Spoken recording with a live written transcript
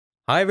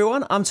Hi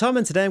everyone, I'm Tom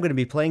and today I'm going to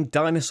be playing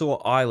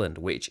Dinosaur Island,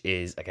 which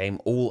is a game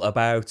all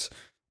about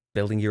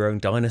building your own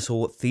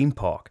dinosaur theme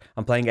park.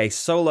 I'm playing a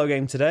solo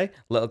game today.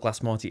 Little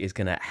Glass Marty is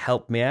going to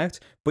help me out,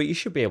 but you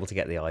should be able to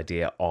get the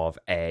idea of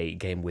a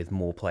game with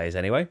more players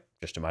anyway.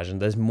 Just imagine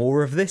there's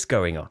more of this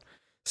going on.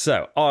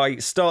 So I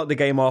start the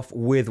game off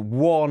with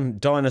one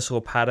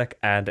dinosaur paddock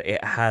and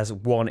it has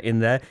one in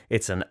there.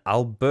 It's an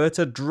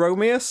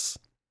Albertodromeus.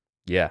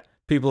 Yeah.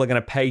 People are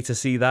going to pay to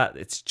see that.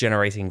 It's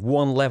generating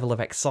one level of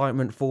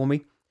excitement for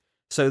me.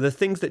 So the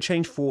things that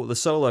change for the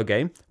solo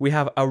game, we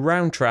have a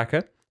round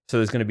tracker. So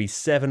there's going to be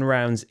 7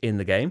 rounds in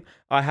the game.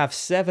 I have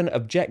 7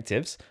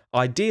 objectives.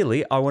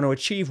 Ideally, I want to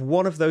achieve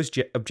one of those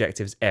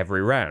objectives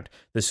every round.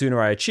 The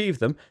sooner I achieve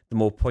them, the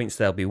more points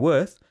they'll be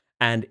worth.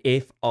 And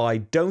if I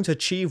don't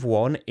achieve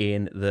one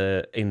in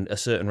a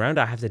certain round,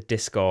 I have to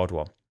discard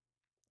one.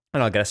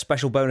 And I'll get a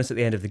special bonus at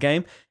the end of the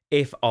game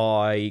if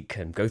I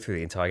can go through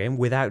the entire game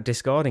without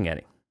discarding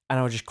any. And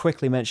I'll just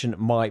quickly mention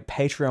my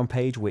Patreon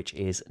page, which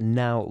is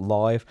now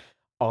live.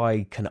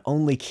 I can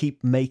only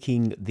keep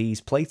making these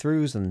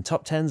playthroughs and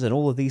top 10s and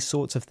all of these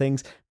sorts of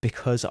things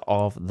because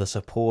of the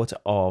support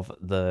of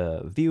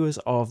the viewers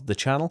of the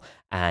channel.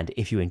 And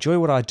if you enjoy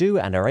what I do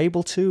and are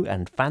able to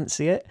and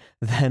fancy it,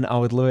 then I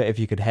would love it if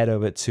you could head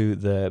over to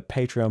the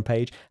Patreon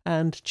page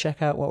and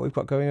check out what we've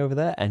got going over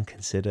there and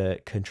consider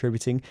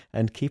contributing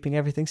and keeping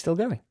everything still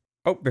going.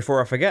 Oh,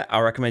 before I forget, I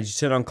recommend you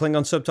turn on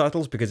Klingon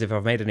subtitles because if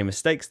I've made any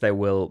mistakes, they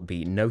will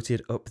be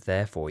noted up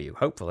there for you,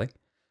 hopefully.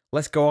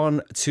 Let's go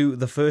on to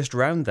the first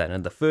round then,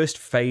 and the first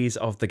phase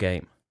of the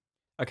game.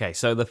 Okay,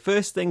 so the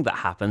first thing that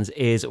happens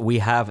is we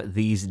have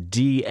these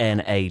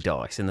DNA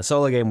dice. In the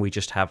solo game, we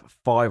just have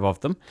 5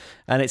 of them,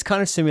 and it's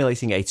kind of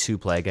simulating a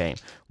 2-player game.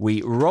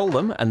 We roll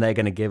them, and they're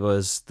going to give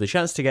us the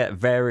chance to get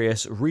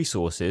various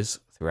resources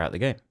throughout the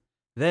game.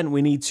 Then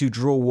we need to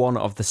draw one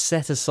of the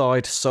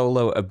set-aside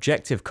solo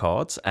objective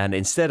cards, and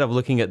instead of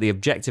looking at the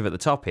objective at the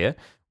top here,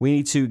 we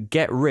need to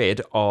get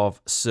rid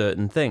of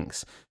certain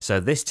things. So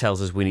this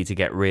tells us we need to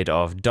get rid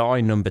of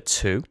die number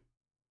 2. So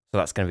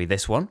that's going to be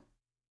this one.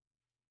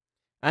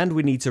 And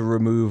we need to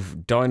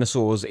remove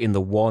dinosaurs in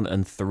the 1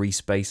 and 3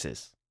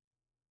 spaces.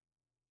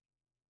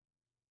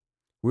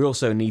 We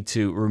also need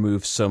to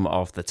remove some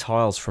of the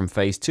tiles from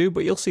phase 2,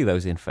 but you'll see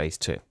those in phase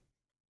 2.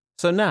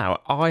 So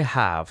now I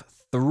have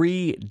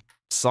 3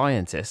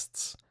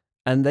 scientists,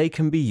 and they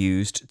can be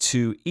used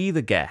to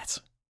either get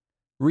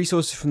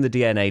resources from the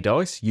DNA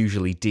dice,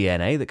 usually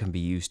DNA that can be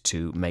used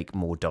to make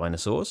more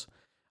dinosaurs.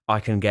 I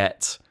can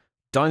get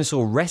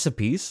dinosaur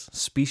recipes,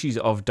 species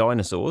of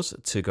dinosaurs,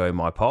 to go in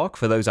my park.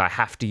 For those, I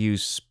have to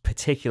use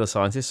particular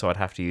scientists, so I'd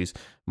have to use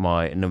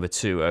my number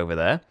 2 over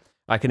there.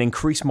 I can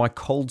increase my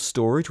cold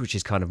storage, which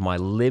is kind of my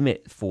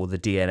limit for the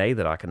DNA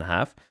that I can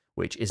have,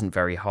 which isn't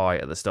very high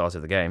at the start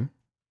of the game.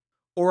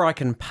 Or I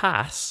can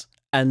pass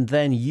and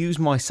then use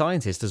my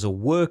scientist as a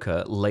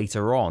worker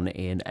later on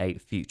in a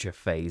future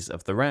phase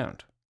of the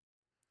round.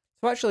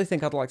 So I actually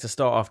think I'd like to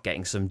start off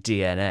getting some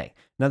DNA.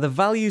 Now the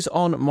values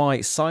on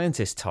my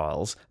scientist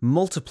tiles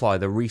multiply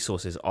the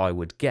resources I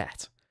would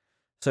get.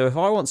 So if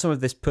I want some of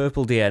this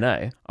purple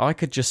DNA, I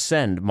could just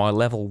send my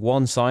level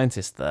 1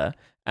 scientist there,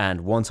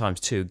 and 1 times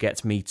 2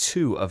 gets me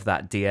 2 of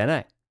that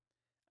DNA.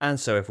 And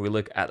so if we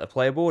look at the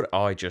player board,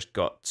 I just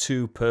got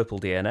 2 purple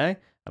DNA,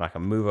 and I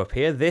can move up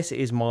here. This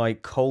is my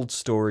cold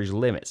storage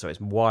limit, so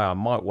it's why I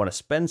might want to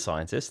spend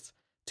scientists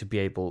to be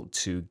able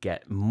to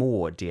get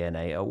more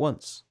DNA at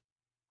once.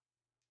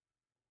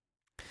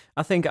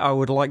 I think I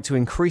would like to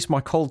increase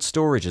my cold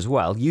storage as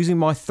well. Using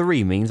my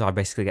 3 means I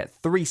basically get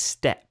 3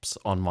 steps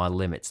on my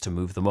limits to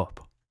move them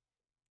up.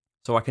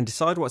 So I can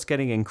decide what's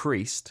getting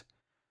increased.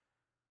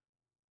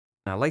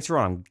 Now later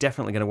on, I'm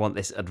definitely going to want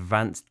this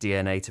advanced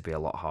DNA to be a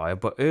lot higher,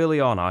 but early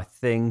on I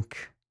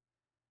think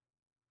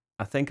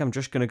I'm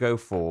just going to go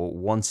for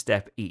 1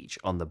 step each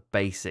on the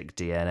basic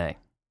DNA.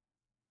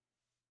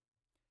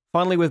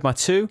 Finally, with my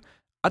 2,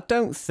 I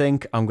don't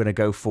think I'm going to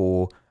go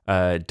for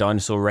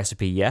dinosaur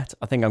recipe yet.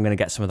 I think I'm going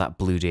to get some of that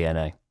blue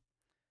DNA.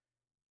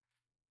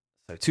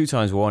 So 2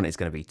 times 1 is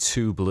going to be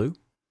 2 blue.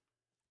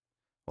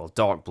 Well,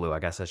 dark blue, I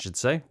guess I should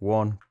say.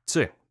 1,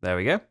 2. There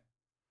we go.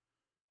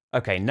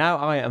 Okay, now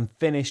I am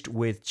finished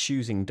with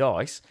choosing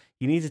dice.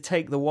 You need to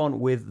take the one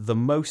with the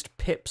most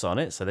pips on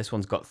it, so this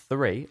one's got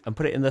 3, and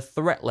put it in the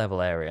threat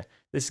level area.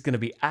 This is going to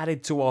be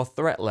added to our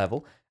threat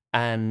level,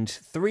 and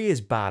 3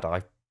 is bad.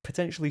 I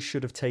potentially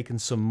should have taken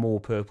some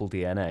more purple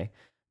DNA,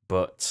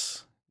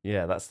 but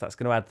yeah, that's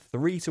going to add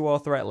 3 to our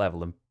threat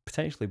level and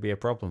potentially be a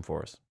problem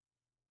for us.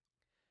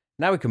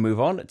 Now we can move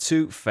on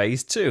to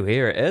phase 2.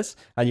 Here it is,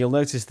 and you'll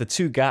notice the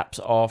 2 gaps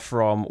are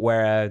from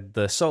where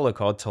the solo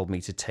card told me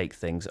to take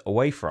things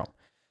away from.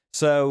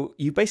 So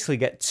you basically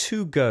get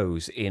 2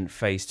 goes in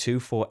phase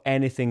 2 for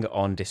anything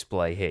on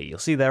display here. You'll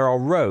see there are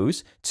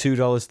rows, $2,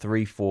 $3,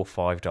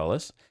 $4,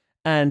 $5,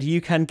 and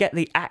you can get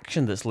the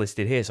action that's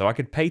listed here. So I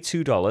could pay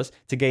 $2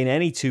 to gain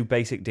any 2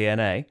 basic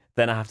DNA,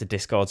 then I have to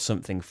discard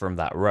something from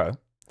that row.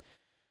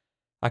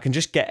 I can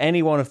just get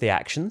any one of the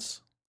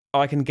actions,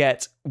 I can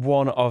get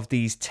one of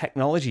these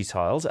technology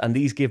tiles, and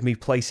these give me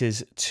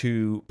places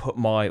to put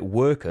my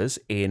workers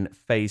in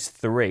phase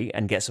 3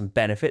 and get some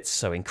benefits,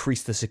 so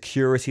increase the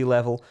security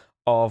level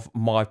of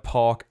my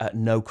park at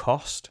no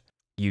cost.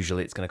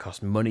 Usually it's going to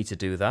cost money to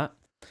do that.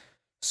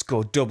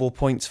 Score double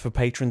points for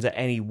patrons at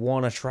any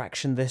one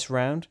attraction this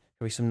round.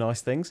 There'll be some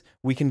nice things.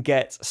 We can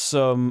get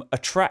some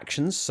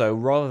attractions, so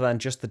rather than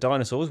just the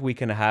dinosaurs, we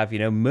can have,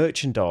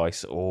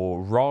 merchandise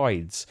or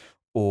rides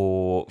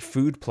or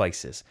food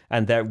places.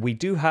 And there we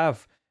do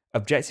have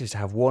objectives to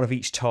have one of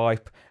each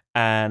type,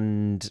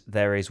 and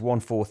there is 1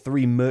 for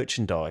 3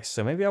 merchandise.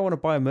 So maybe I want to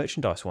buy a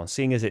merchandise one,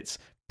 seeing as it's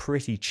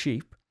pretty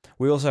cheap.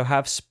 We also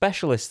have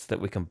specialists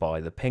that we can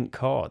buy, the pink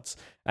cards,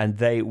 and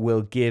they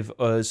will give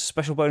us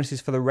special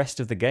bonuses for the rest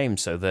of the game.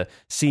 So the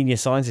senior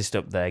scientist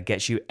up there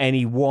gets you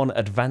any 1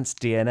 advanced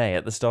DNA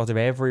at the start of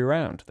every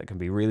round. That can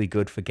be really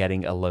good for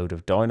getting a load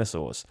of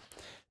dinosaurs.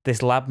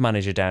 This lab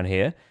manager down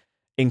here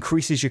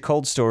increases your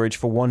cold storage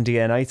for 1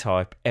 DNA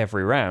type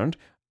every round,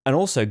 and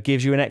also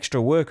gives you an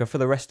extra worker for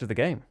the rest of the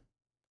game.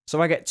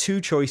 So I get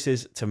 2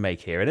 choices to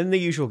make here, and in the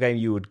usual game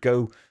you would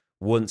go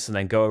once and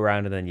then go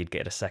around and then you'd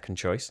get a second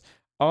choice.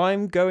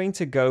 I'm going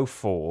to go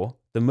for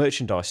the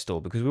merchandise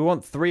store because we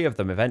want 3 of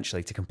them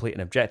eventually to complete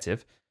an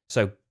objective,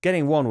 so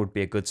getting 1 would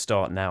be a good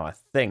start now, I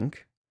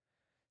think.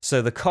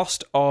 So the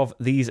cost of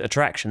these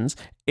attractions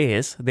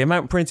is the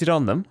amount printed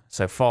on them,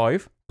 so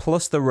 5,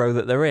 plus the row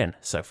that they're in.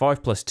 So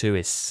 5 plus 2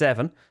 is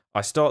 7.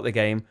 I start the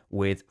game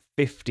with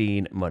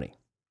 15 money.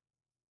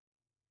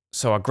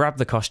 So I grab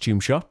the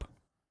costume shop,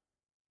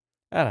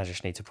 and I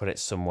just need to put it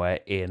somewhere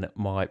in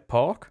my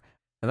park,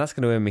 and that's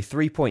going to earn me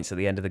 3 points at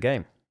the end of the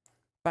game.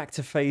 Back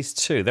to phase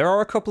 2. There are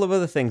a couple of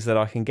other things that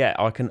I can get.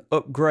 I can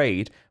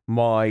upgrade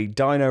my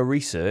dino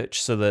research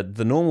so that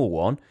the normal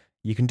one,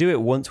 you can do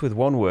it once with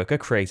 1 worker,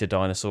 create a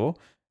dinosaur,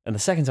 and the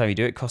second time you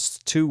do it costs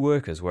 2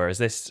 workers, whereas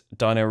this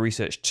dino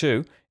research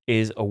 2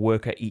 is a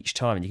worker each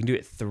time, and you can do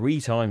it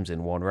 3 times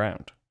in 1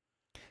 round.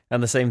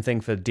 And the same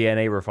thing for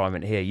DNA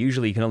refinement here.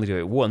 Usually you can only do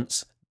it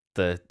once.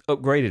 The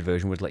upgraded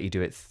version would let you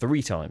do it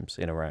 3 times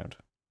in a round.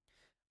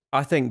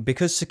 I think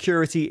because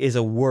security is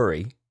a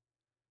worry,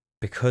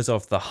 because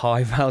of the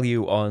high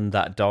value on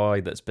that die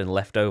that's been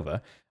left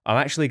over, I'm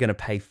actually going to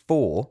pay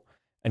 4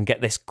 and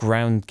get this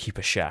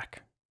groundkeeper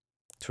shack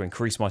to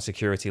increase my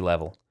security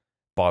level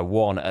by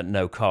 1 at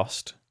no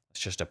cost. It's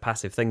just a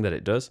passive thing that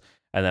it does.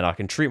 And then I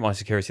can treat my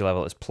security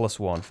level as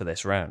 +1 for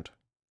this round.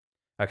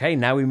 Okay,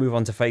 now we move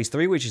on to phase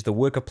 3, which is the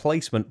worker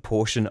placement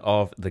portion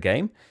of the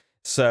game.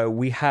 So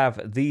we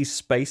have these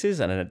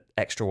spaces and an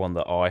extra one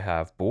that I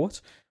have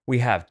bought. We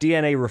have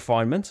DNA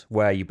refinement,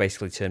 where you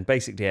basically turn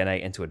basic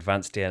DNA into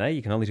advanced DNA.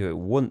 You can only do it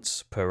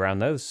once per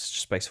round, though. There's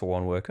space for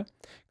 1 worker.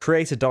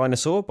 Create a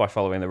dinosaur by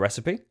following the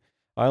recipe.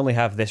 I only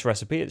have this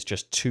recipe. It's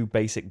just 2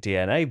 basic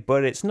DNA,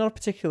 but it's not a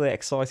particularly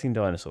exciting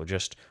dinosaur,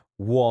 just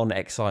 1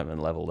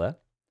 excitement level there.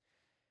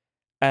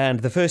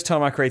 And the first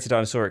time I create a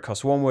dinosaur, it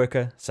costs 1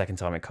 worker. Second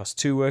time, it costs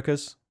 2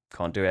 workers.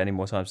 Can't do it any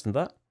more times than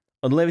that.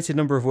 Unlimited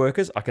number of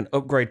workers. I can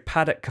upgrade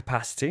paddock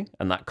capacity,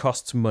 and that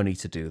costs money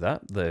to do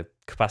that. The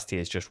capacity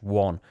is just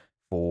 1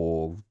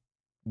 for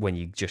when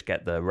you just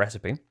get the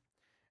recipe.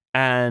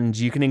 And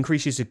you can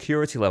increase your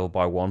security level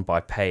by 1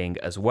 by paying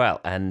as well.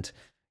 And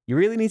you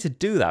really need to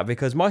do that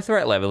because my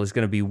threat level is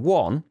going to be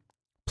 1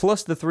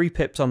 plus the 3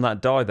 pips on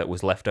that die that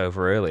was left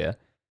over earlier.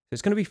 So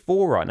it's going to be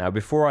 4 right now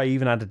before I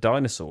even add a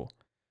dinosaur.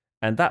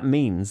 And that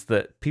means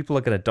that people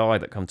are going to die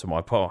that come to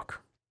my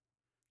park.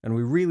 And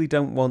we really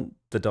don't want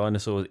the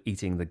dinosaurs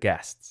eating the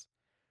guests.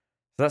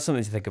 So that's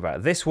something to think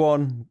about. This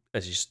one,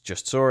 as you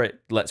just saw it,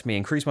 lets me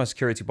increase my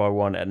security by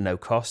 1 at no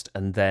cost.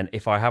 And then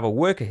if I have a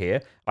worker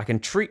here, I can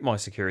treat my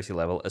security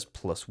level as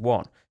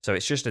 +1. So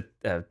it's just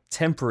a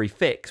temporary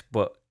fix,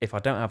 but if I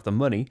don't have the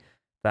money,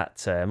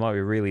 that might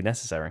be really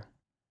necessary.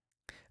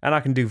 And I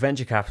can do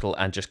venture capital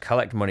and just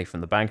collect money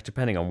from the bank,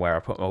 depending on where I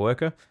put my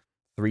worker,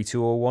 3,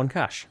 2, or 1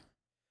 cash.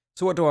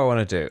 So what do I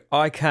want to do?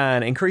 I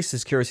can increase the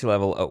security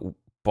level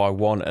by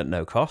 1 at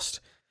no cost.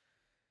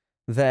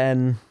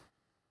 Then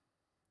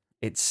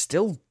it's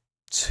still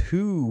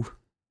 2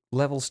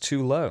 levels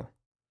too low.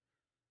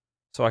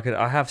 So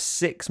I have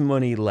 6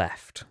 money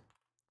left.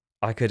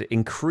 I could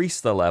increase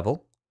the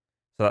level.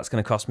 So that's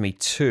going to cost me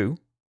 2,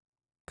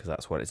 because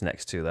that's what it's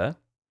next to there.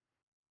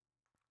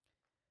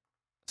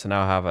 So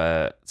now I have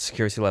a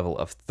security level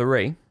of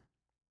 3.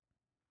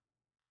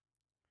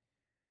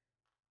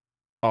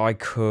 I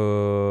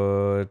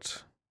could...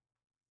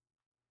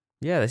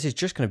 Yeah, this is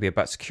just going to be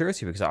about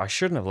security because I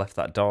shouldn't have left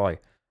that die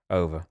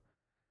over.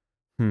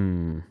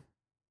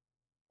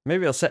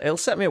 Maybe it'll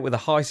set me up with a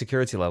high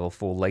security level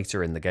for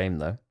later in the game,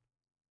 though.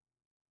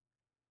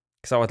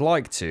 Because I would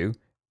like to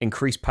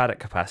increase paddock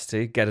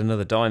capacity, get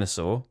another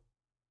dinosaur.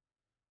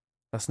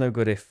 That's no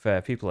good if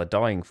people are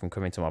dying from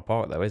coming to my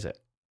park, though, is it?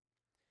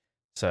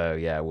 So,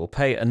 yeah, we'll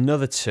pay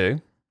another 2.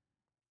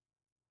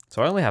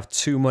 So I only have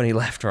 2 money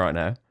left right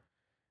now.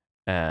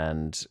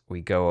 And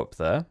we go up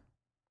there.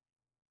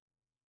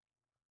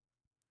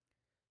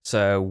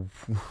 So,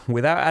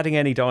 without adding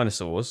any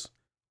dinosaurs,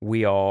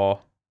 we are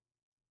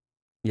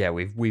Yeah,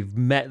 we've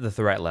met the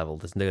threat level.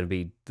 There's gonna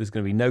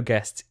be no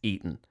guests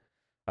eaten.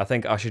 I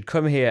think I should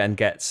come here and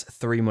get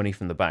 3 money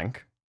from the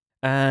bank.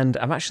 And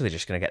I'm actually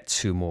just gonna get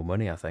 2 more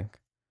money, I think.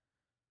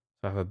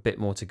 So I have a bit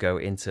more to go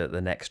into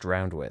the next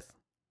round with.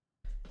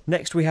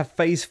 Next, we have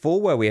phase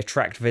 4, where we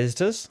attract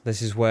visitors.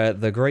 This is where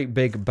the great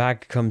big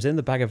bag comes in,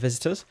 the bag of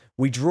visitors.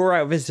 We draw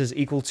out visitors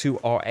equal to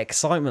our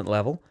excitement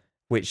level,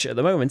 which at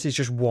the moment is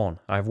just 1.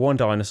 I have 1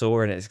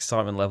 dinosaur and its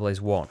excitement level is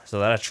 1. So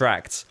that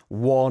attracts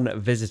 1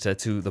 visitor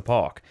to the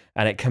park.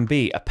 And it can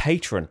be a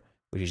patron,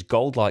 which is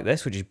gold like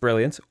this, which is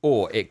brilliant.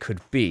 Or it could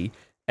be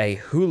a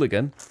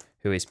hooligan,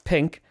 who is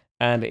pink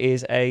and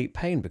is a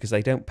pain because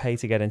they don't pay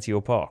to get into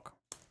your park.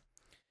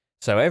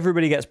 So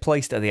everybody gets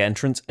placed at the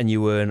entrance and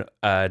you earn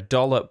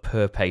 $1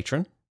 per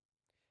patron.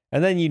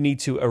 And then you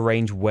need to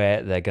arrange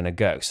where they're going to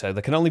go. So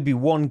there can only be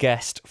 1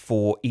 guest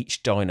for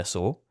each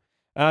dinosaur.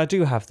 I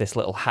do have this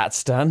little hat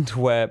stand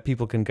where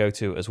people can go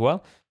to as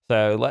well.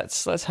 So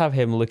let's have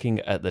him looking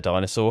at the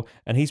dinosaur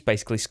and he's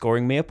basically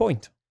scoring me a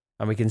point.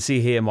 And we can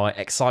see here my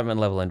excitement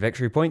level and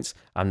victory points.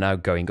 I'm now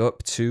going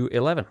up to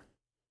 11.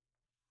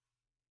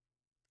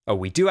 Oh,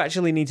 we do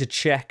actually need to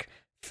check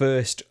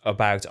first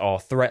about our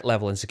threat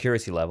level and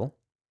security level,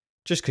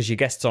 just because your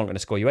guests aren't going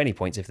to score you any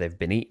points if they've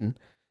been eaten.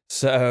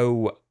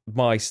 So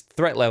my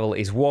threat level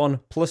is 1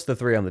 plus the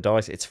 3 on the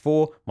dice, it's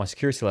 4. My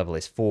security level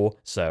is 4,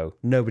 so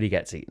nobody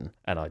gets eaten,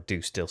 and I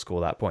do still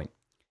score that point.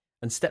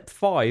 And step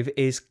 5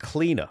 is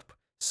cleanup.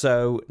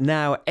 So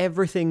now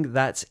everything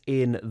that's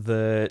in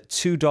the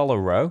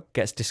 $2 row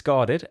gets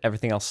discarded,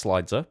 everything else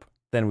slides up.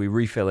 Then we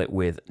refill it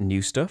with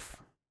new stuff.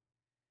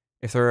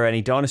 If there are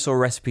any dinosaur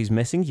recipes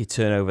missing, you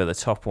turn over the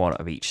top one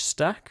of each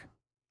stack.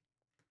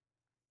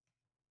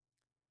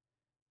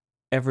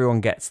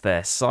 Everyone gets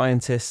their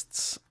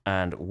scientists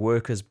and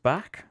workers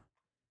back.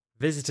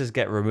 Visitors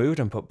get removed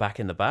and put back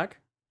in the bag.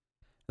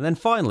 And then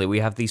finally,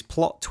 we have these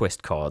plot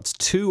twist cards.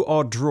 2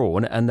 are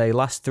drawn and they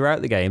last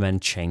throughout the game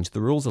and change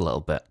the rules a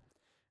little bit.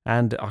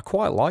 And I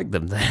quite like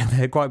them.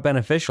 They're quite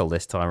beneficial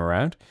this time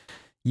around.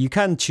 You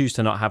can choose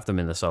to not have them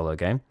in the solo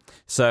game.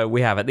 So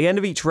we have at the end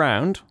of each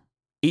round,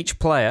 each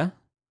player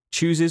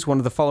chooses one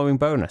of the following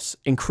bonus.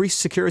 Increase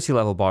security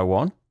level by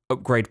 1,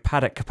 upgrade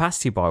paddock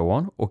capacity by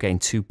 1, or gain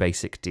 2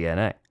 basic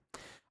DNA.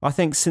 I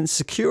think since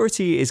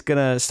security is going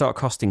to start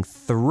costing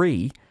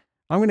 3,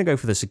 I'm going to go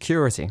for the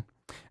security.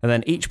 And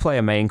then each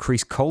player may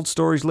increase cold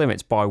storage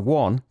limits by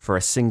 1 for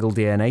a single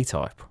DNA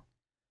type.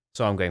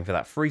 So I'm going for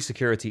that free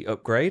security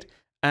upgrade.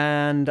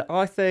 And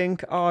I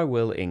think I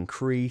will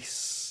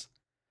increase...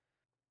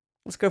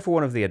 Let's go for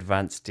one of the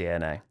advanced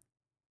DNA.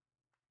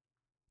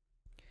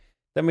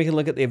 Then we can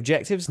look at the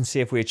objectives and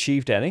see if we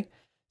achieved any.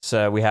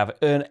 So we have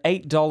earn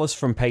 $8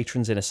 from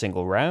patrons in a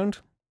single round.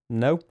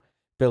 No.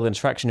 Build an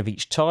attraction of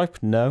each type.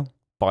 No.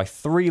 Buy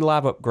 3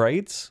 lab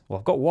upgrades. Well,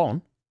 I've got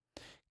 1.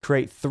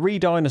 Create 3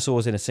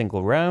 dinosaurs in a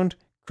single round.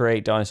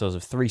 Create dinosaurs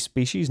of 3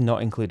 species,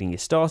 not including your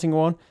starting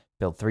one.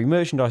 Build 3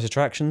 merchandise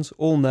attractions.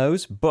 All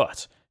no's,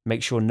 but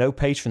make sure no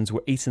patrons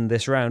were eaten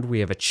this round. We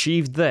have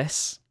achieved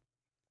this.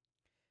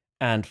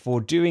 And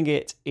for doing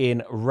it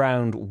in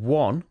round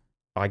 1,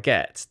 I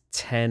get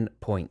 10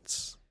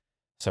 points.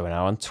 So we're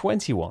now on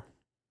 21.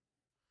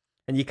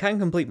 And you can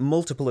complete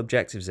multiple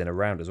objectives in a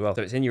round as well,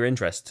 so it's in your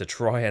interest to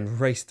try and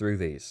race through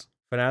these.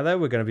 For now though,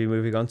 we're going to be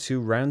moving on to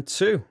round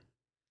 2.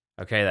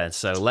 Okay then,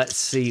 so let's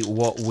see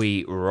what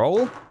we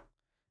roll.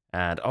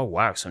 And oh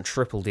wow, some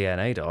triple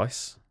DNA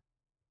dice.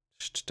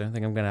 Just don't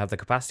think I'm going to have the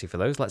capacity for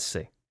those. Let's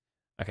see.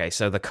 Okay,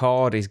 so the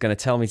card is going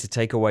to tell me to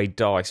take away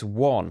dice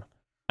 1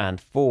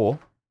 and 4.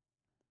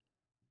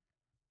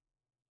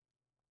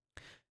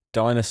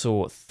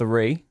 Dinosaur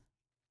 3,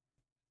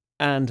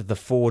 and the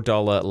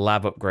 $4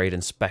 lab upgrade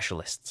and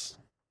specialists.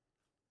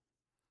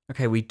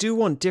 Okay, we do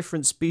want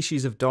different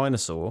species of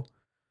dinosaur.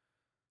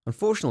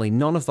 Unfortunately,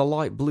 none of the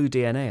light blue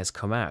DNA has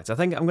come out. I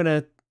think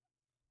I'm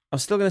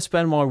still gonna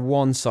spend my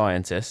 1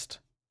 scientist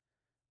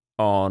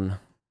on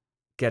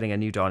getting a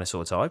new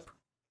dinosaur type.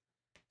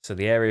 So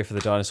the area for the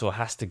dinosaur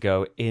has to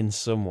go in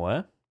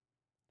somewhere.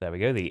 There we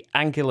go, the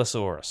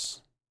Ankylosaurus.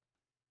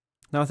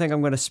 Now I think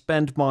I'm going to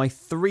spend my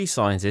 3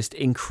 scientists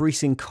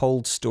increasing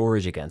cold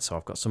storage again, so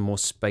I've got some more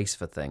space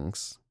for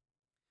things.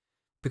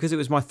 Because it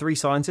was my 3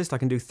 scientists, I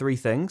can do 3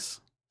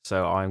 things.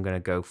 So I'm going to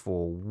go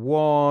for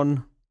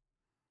 1.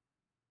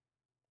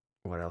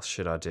 What else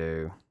should I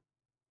do?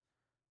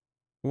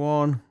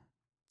 1,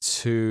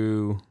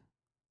 2,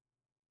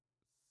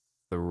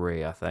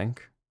 3, I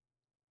think.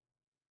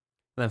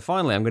 And then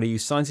finally, I'm going to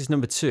use scientist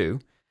number 2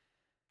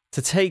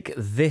 to take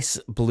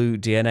this blue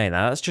DNA.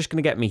 Now that's just going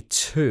to get me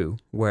 2,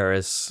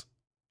 whereas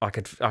I've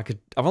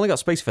only got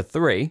space for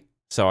 3,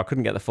 so I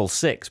couldn't get the full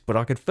 6, but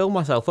I could fill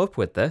myself up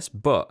with this,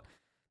 but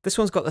this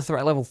one's got the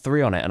threat level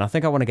 3 on it, and I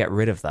think I want to get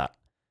rid of that.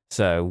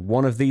 So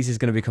one of these is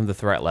going to become the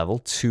threat level,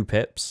 2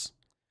 pips,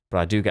 but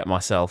I do get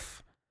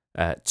myself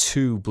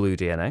 2 blue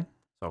DNA.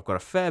 So I've got a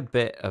fair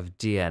bit of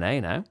DNA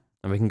now,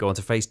 and we can go on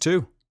to phase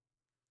 2.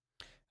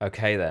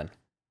 Okay then,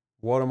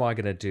 what am I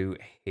going to do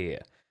here?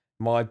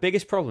 My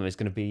biggest problem is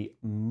going to be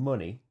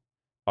money,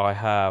 I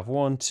have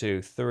 1,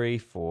 2, 3,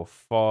 4,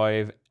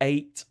 5,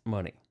 8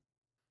 money.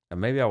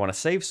 And maybe I want to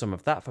save some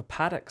of that for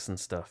paddocks and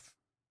stuff.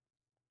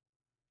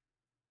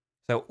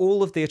 So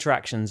all of the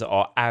attractions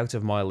are out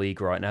of my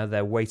league right now.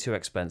 They're way too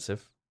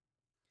expensive.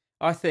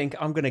 I think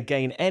I'm going to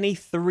gain any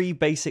 3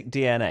 basic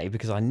DNA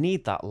because I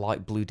need that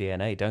light blue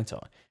DNA, don't I?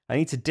 I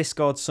need to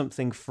discard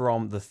something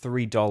from the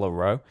 $3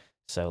 row.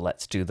 So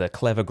let's do the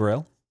Clever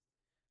Grill.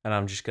 And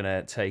I'm just going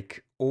to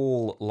take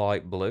all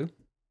light blue.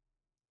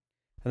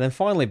 And then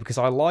finally, because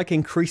I like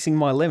increasing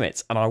my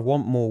limits and I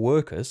want more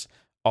workers,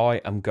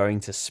 I am going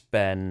to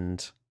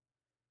spend...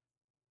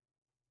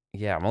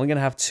 Yeah, I'm only going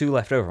to have 2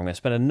 left over. I'm going to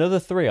spend another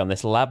 3 on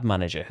this lab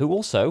manager, who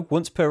also,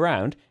 once per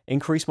round,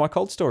 increase my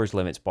cold storage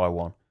limits by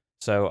 1.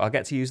 So I'll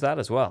get to use that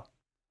as well.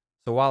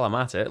 So while I'm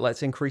at it,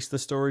 let's increase the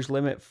storage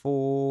limit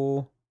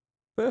for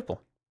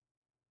purple.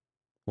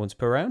 Once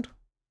per round.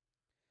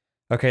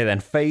 Okay,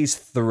 then phase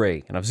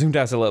 3. And I've zoomed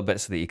out a little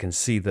bit so that you can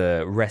see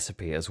the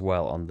recipe as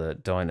well on the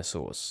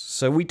dinosaurs.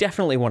 So we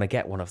definitely want to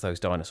get one of those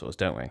dinosaurs,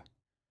 don't we?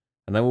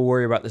 And then we'll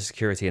worry about the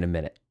security in a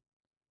minute.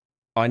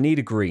 I need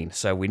a green,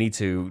 so we need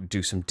to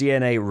do some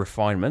DNA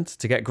refinement.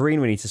 To get green,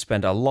 we need to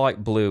spend a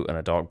light blue and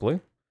a dark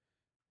blue.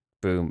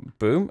 Boom,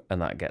 boom,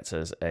 and that gets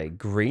us a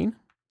green.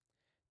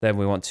 Then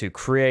we want to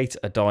create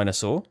a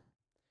dinosaur.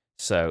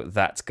 So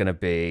that's going to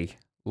be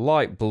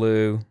light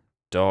blue,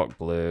 dark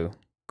blue,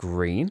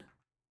 green.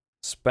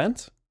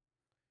 Spent.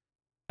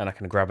 And I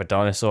can grab a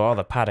dinosaur. Oh,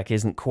 the paddock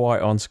isn't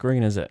quite on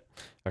screen, is it?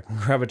 I can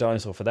grab a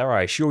dinosaur for there.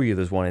 I assure you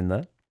there's one in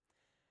there.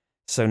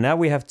 So now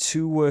we have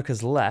 2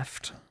 workers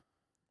left.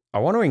 I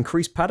want to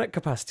increase paddock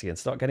capacity and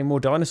start getting more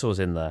dinosaurs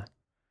in there.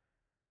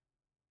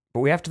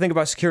 But we have to think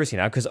about security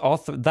now, because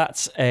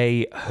that's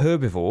a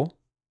herbivore,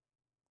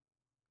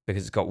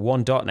 because it's got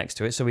 1 dot next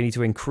to it, so we need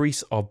to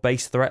increase our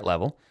base threat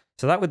level.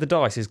 So that with the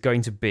dice is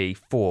going to be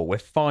 4. We're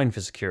fine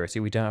for security.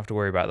 We don't have to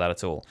worry about that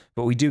at all.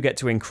 But we do get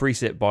to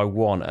increase it by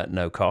 1 at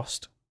no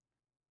cost.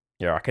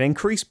 Yeah, I can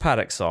increase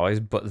paddock size,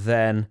 but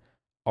then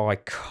I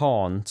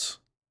can't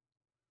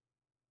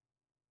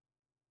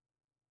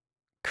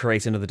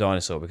create another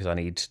dinosaur because I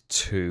need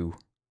 2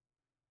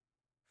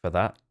 for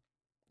that.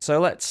 So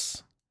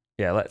let's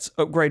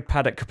upgrade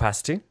paddock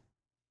capacity.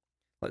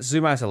 Let's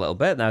zoom out a little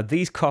bit. Now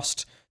these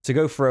cost, to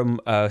go from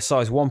a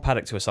size 1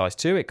 paddock to a size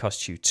 2, it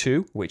costs you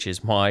 2, which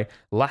is my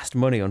last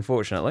money,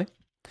 unfortunately.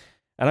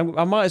 And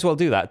I might as well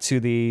do that to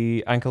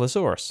the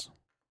Ankylosaurus.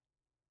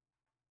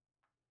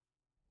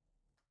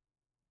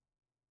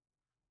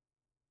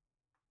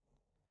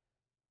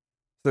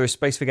 There is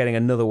space for getting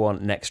another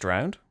one next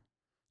round.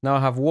 Now I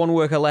have 1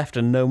 worker left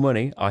and no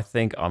money. I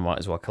think I might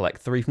as well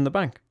collect 3 from the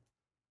bank.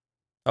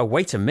 Oh,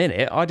 wait a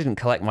minute. I didn't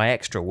collect my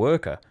extra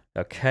worker.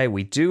 Okay,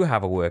 we do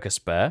have a worker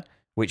spare,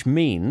 which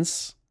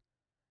means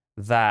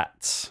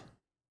that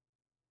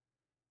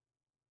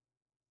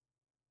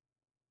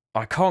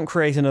I can't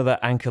create another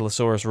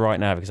Ankylosaurus right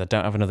now because I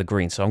don't have another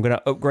green. So I'm going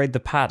to upgrade the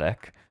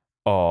paddock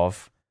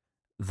of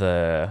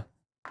the...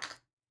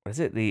 What is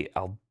it? The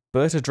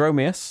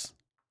Albertodromeus.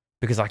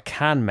 Because I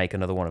can make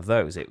another one of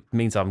those. It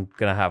means I'm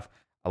going to have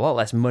a lot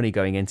less money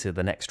going into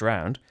the next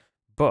round.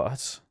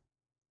 But...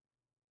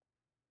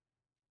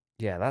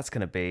 yeah, that's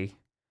going to be...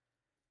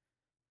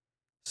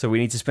 So we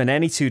need to spend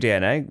any 2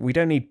 DNA. We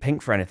don't need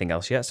pink for anything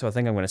else yet, so I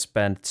think I'm going to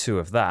spend 2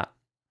 of that.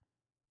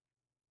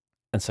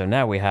 And so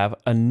now we have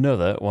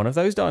another one of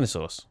those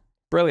dinosaurs.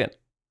 Brilliant.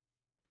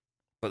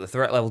 But the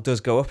threat level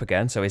does go up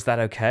again, so is that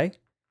okay?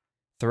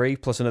 3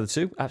 plus another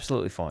 2?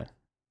 Absolutely fine.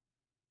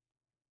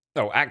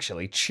 Oh,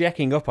 actually,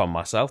 checking up on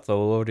myself, though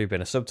will already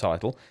been a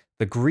subtitle,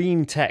 the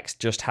green text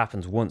just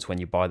happens once when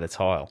you buy the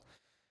tile.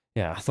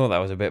 Yeah, I thought that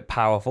was a bit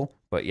powerful,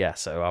 but yeah,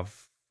 so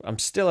I'm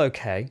still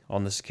okay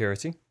on the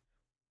security.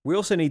 We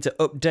also need to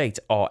update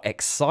our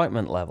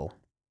excitement level.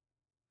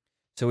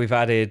 So we've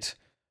added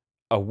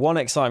a 1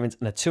 excitement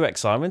and a 2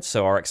 excitement,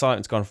 so our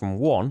excitement's gone from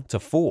 1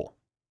 to 4.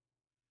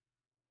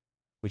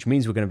 Which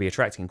means we're going to be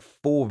attracting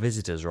 4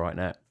 visitors right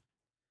now.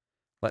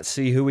 Let's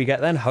see who we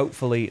get then.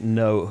 Hopefully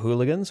no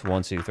hooligans.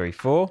 1, 2, 3,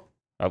 4.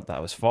 Oh,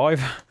 that was 5.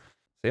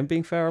 See, I'm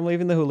being fair, I'm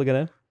leaving the hooligan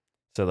in.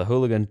 So the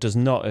hooligan does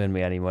not earn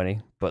me any money,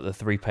 but the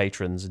 3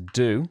 patrons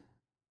do.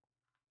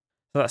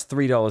 So that's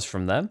 $3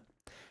 from them.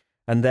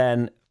 And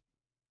then,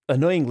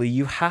 annoyingly,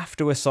 you have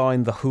to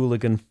assign the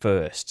hooligan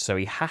first, so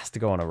he has to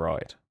go on a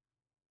ride.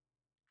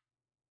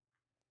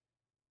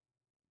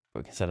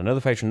 We can set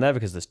another patron there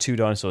because there's 2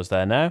 dinosaurs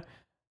there now.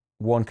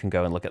 1 can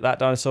go and look at that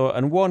dinosaur,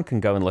 and 1 can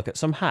go and look at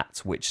some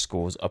hats, which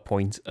scores a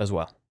point as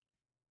well.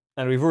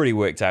 And we've already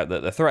worked out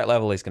that the threat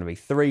level is going to be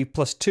 3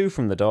 plus 2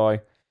 from the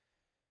die.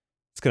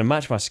 It's going to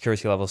match my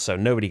security level, so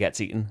nobody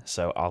gets eaten,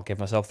 so I'll give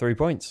myself 3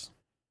 points.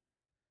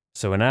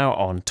 So we're now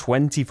on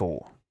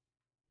 24.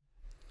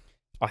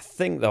 I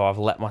think, though, I've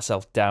let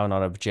myself down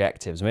on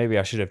objectives. Maybe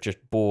I should have just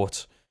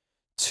bought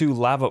 2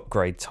 lab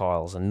upgrade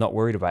tiles and not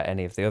worried about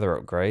any of the other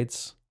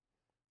upgrades.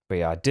 But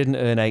yeah, I didn't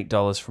earn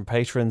 $8 from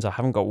patrons. I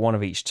haven't got 1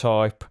 of each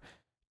type.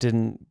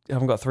 Haven't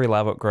got 3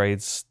 lab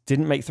upgrades.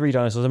 Didn't make 3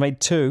 dinosaurs. I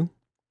made 2.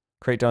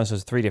 Create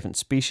dinosaurs of 3 different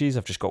species.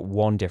 I've just got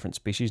 1 different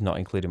species, not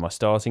including my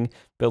starting.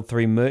 Build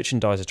 3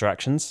 merchandise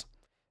attractions.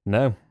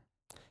 No.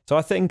 So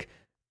I think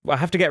I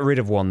have to get rid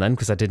of 1 then,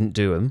 because I didn't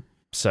do them.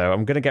 So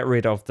I'm going to get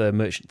rid of the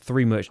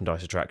 3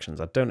 merchandise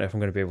attractions. I don't know if I'm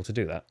going to be able to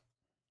do that.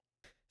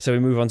 So we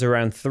move on to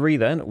round 3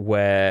 then,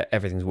 where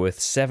everything's worth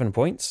 7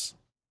 points.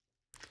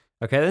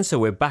 Okay then, so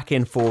we're back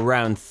in for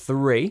round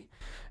 3.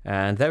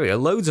 And there we go,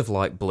 loads of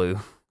light blue.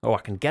 Oh, I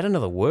can get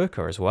another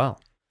worker as well.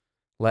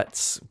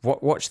 Let's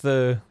watch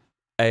the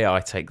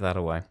AI take that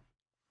away.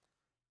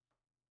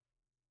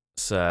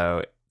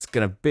 So it's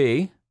going to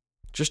be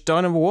just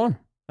die number 1.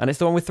 And it's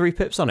the one with 3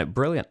 pips on it.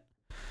 Brilliant.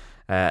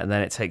 And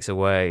then it takes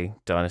away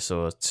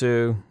dinosaurs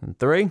 2 and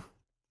 3.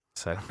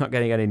 So not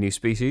getting any new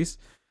species.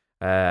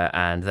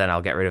 And then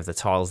I'll get rid of the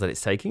tiles that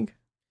it's taking.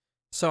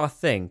 So I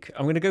think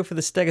I'm going to go for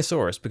the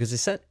Stegosaurus because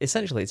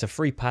essentially it's a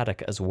free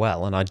paddock as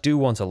well. And I do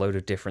want a load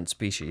of different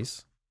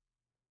species.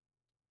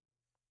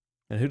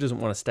 And who doesn't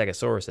want a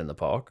Stegosaurus in the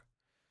park?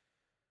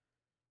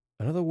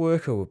 Another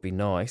worker would be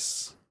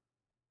nice.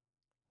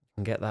 You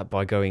can get that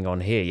by going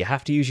on here. You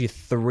have to use your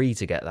 3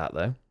 to get that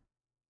though.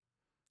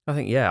 I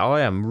think, yeah,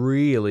 I am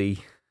really...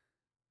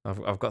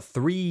 I've got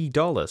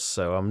 $3,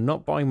 so I'm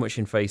not buying much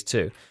in phase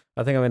 2.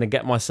 I think I'm going to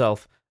get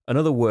myself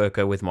another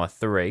worker with my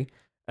 3,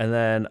 and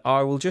then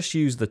I will just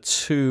use the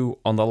 2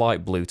 on the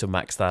light blue to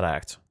max that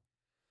out.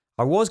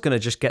 I was going to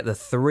just get the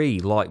 3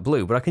 light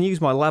blue, but I can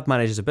use my lab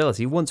manager's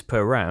ability once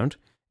per round,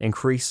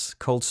 increase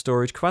cold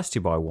storage capacity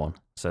by 1.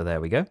 So there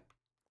we go.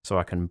 So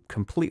I can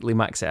completely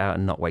max it out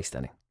and not waste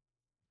any.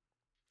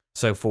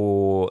 So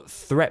for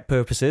threat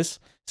purposes,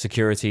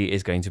 security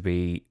is going to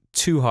be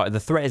too high. The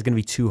threat is going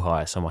to be too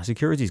high, so my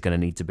security is going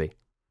to need to be.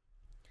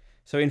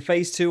 So in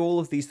phase 2, all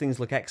of these things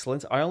look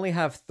excellent. I only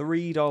have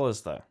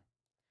 $3 though.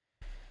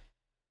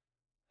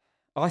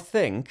 I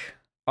think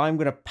I'm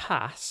going to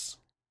pass,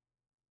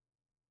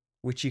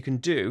 which you can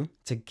do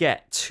to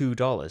get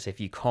 $2 if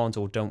you can't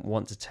or don't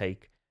want to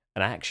take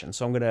an action.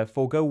 So I'm going to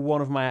forego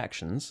one of my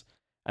actions,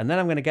 and then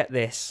I'm going to get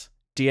this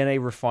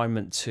DNA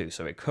refinement 2.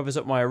 So it covers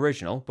up my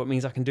original, but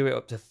means I can do it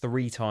up to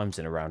 3 times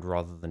in a round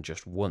rather than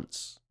just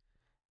once.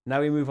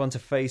 Now we move on to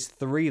phase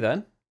 3 then.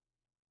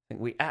 I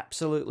think we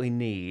absolutely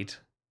need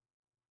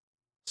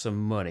some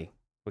money.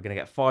 We're going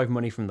to get 5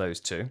 money from those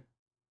 2.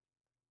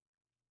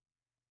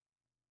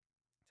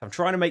 I'm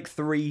trying to make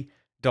 3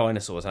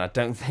 dinosaurs, and I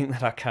don't think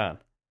that I can.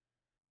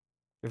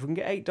 If we can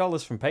get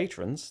 $8 from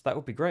patrons, that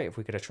would be great if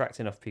we could attract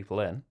enough people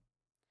in.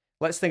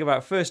 Let's think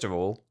about, first of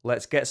all,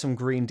 let's get some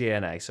green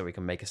DNA so we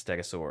can make a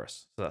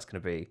Stegosaurus. So that's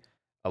going to be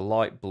a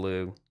light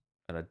blue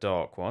and a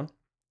dark one.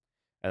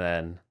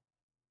 And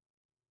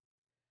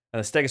the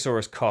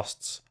Stegosaurus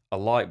costs a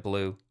light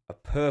blue, a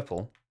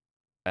purple,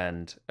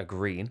 and a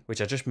green,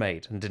 which I just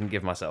made and didn't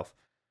give myself.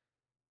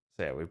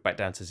 So yeah, we're back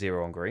down to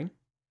 0 on green.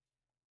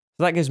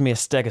 So that gives me a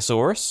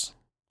Stegosaurus,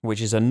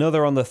 which is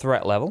another on the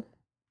threat level.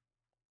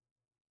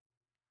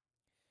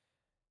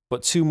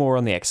 But 2 more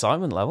on the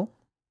excitement level.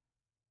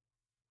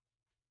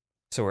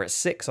 So we're at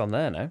 6 on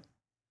there now.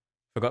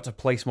 Forgot to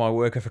place my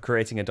worker for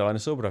creating a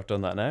dinosaur, but I've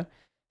done that now.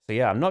 So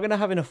yeah, I'm not going to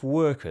have enough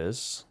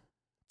workers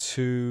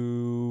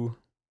to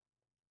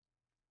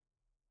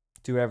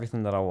do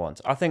everything that I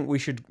want. I think we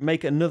should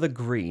make another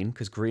green,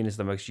 because green is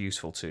the most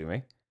useful to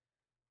me.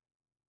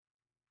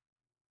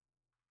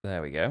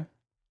 There we go.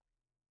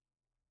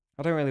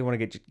 I don't really want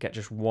to get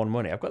just 1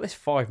 money. I've got this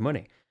 5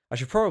 money. I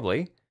should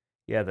probably...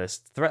 Yeah, the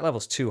threat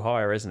level's 2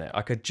 higher, isn't it?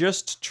 I could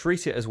just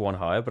treat it as 1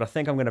 higher, but I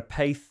think I'm going to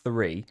pay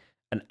 3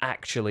 and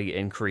actually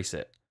increase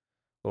it.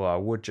 Well, I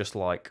would just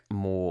like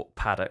more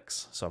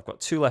paddocks. So I've got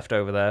 2 left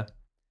over there.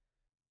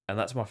 And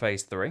that's my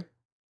phase 3.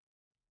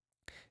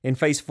 In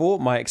phase 4,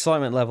 my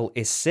excitement level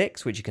is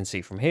 6, which you can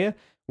see from here.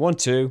 1,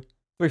 2,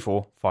 3,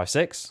 4, 5,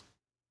 6.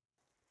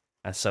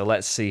 And so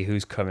let's see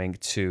who's coming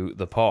to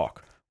the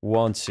park.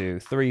 1, 2,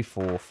 3,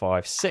 4,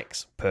 5,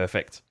 6.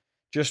 Perfect.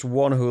 Just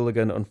 1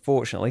 hooligan,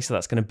 unfortunately. So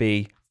that's going to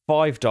be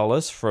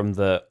 $5 from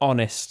the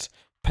honest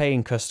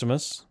paying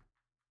customers.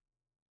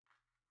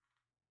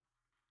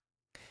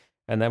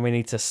 And then we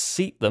need to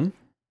seat them.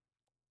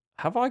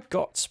 Have I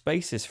got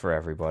spaces for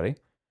everybody?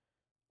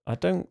 I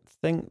don't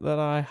think that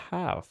I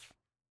have.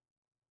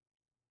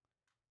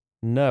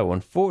 No,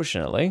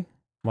 unfortunately,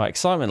 my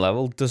excitement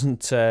level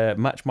doesn't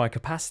match my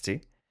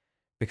capacity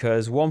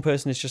because 1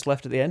 person is just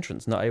left at the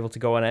entrance, not able to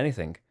go on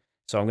anything.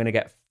 So I'm going to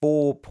get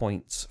 4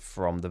 points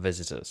from the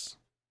visitors.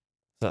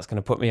 So that's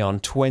going to put me on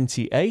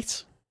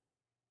 28.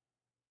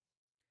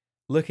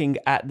 Looking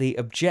at the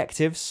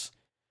objectives,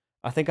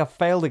 I think I've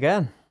failed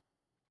again.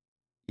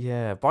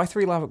 Yeah, buy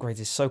 3 lab upgrades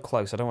is so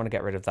close. I don't want to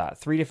get rid of that.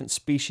 3 different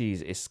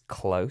species is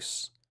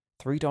close.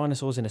 3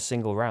 dinosaurs in a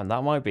single round.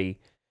 That might be...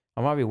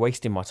 I might be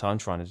wasting my time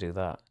trying to do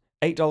that.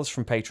 $8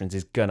 from patrons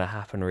is going to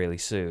happen really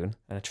soon.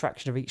 An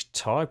attraction of each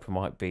type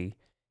might be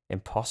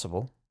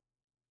impossible.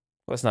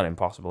 Well, it's not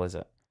impossible, is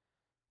it?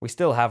 We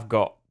still have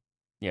got,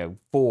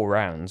 4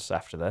 rounds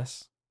after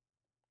this.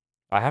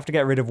 I have to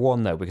get rid of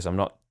 1, though, because I'm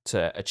not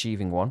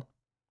achieving 1.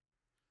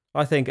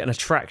 I think an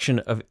attraction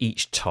of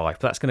each type.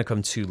 That's going to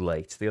come too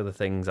late. The other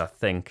things, I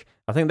think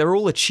they're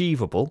all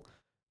achievable,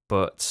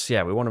 but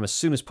yeah, we want them as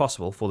soon as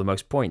possible for the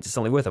most points. It's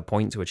only worth a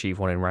point to achieve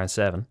one in round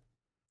 7.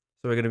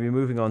 So we're going to be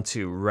moving on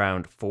to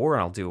round 4,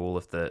 and I'll do all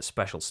of the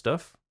special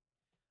stuff.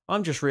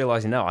 I'm just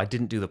realizing now I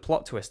didn't do the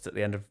plot twist at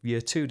the end of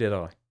year 2, did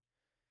I?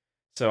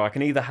 So I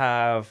can either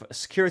have a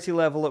security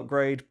level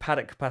upgrade,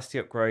 paddock capacity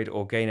upgrade,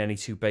 or gain any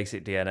 2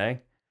 basic DNA.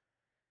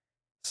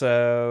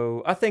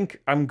 So I think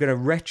I'm going to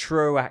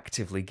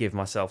retroactively give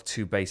myself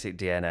 2 basic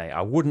DNA.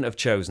 I wouldn't have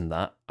chosen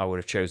that. I would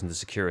have chosen the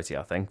security,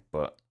 I think.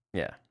 But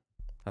yeah,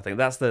 I think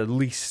that's the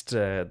least,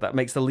 that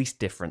makes the least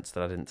difference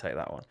that I didn't take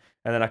that one.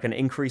 And then I can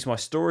increase my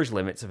storage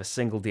limits of a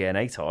single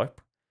DNA type.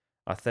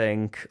 I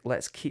think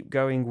let's keep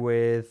going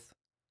with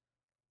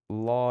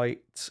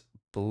light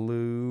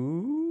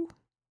blue.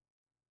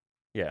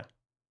 Yeah.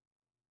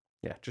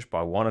 Yeah, just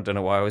by 1. I don't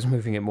know why I was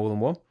moving it more than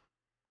 1.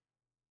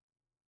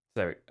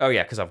 There. Oh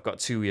yeah, because I've got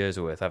 2 years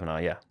worth, haven't I?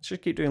 Yeah,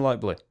 should keep doing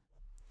light blue.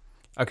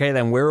 Okay,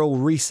 then we're all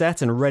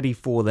reset and ready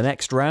for the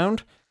next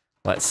round.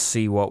 Let's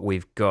see what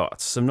we've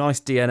got. Some nice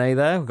DNA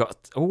there. We've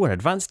got an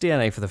advanced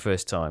DNA for the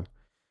first time.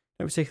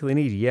 Don't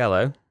particularly need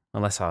yellow,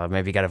 unless I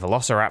maybe get a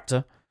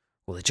Velociraptor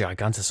or the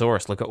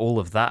Gigantosaurus. Look at all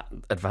of that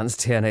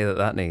advanced DNA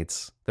that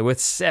needs. They're worth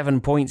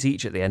 7 points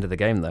each at the end of the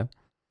game, though.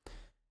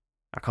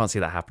 I can't see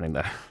that happening,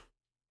 though.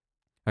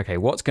 Okay,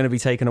 what's going to be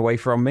taken away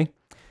from me?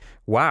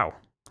 Wow.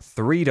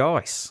 3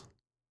 dice.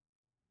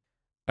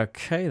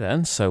 Okay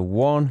then, so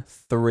 1,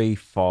 3,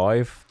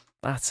 5.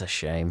 That's a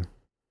shame.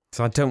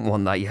 So I don't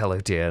want that yellow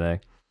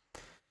DNA.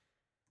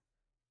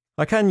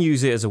 I can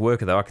use it as a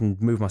worker though. I can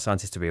move my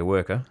scientist to be a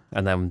worker.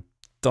 And then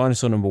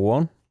dinosaur number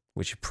 1,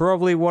 which is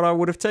probably what I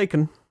would have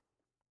taken.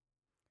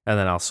 And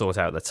then I'll sort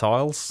out the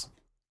tiles.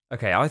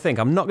 Okay, I think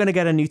I'm not going to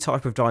get a new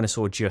type of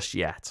dinosaur just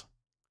yet.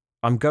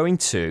 I'm going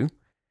to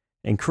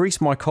increase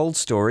my cold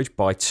storage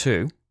by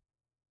 2.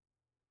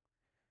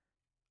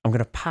 I'm going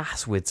to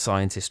pass with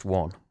Scientist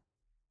 1.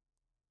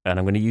 And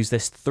I'm going to use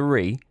this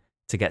 3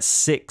 to get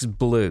 6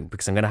 blue,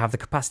 because I'm going to have the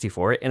capacity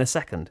for it in a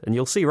second, and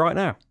you'll see right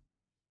now.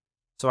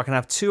 So I can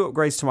have 2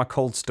 upgrades to my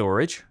cold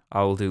storage.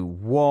 I will do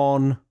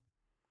 1,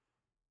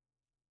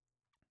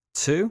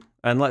 2,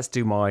 and let's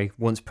do my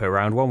once per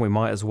round one. We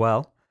might as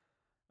well.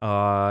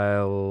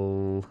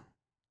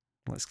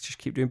 Let's just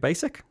keep doing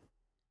basic.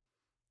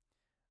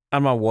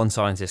 And my 1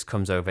 scientist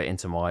comes over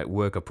into my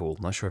worker pool.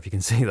 Not sure if you can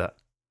see that.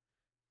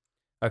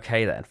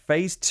 Okay then,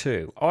 phase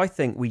 2. I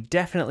think we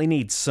definitely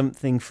need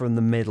something from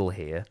the middle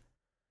here.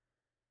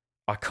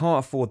 I can't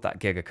afford that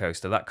Giga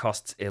Coaster. That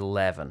costs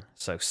 11.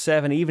 So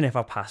 7, even if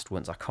I passed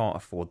once, I can't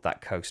afford that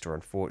coaster,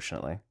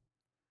 unfortunately.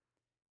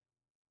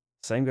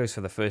 Same goes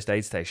for the first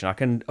aid station. I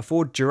can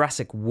afford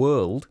Jurassic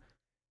World.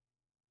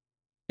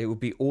 It would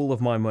be all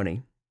of my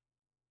money.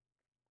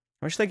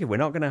 I'm just thinking we're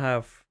not going to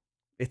have...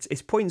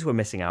 It's points we're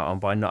missing out on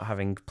by not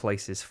having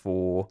places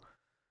for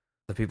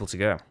the people to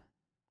go.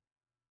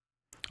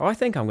 I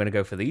think I'm going to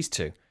go for these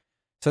 2.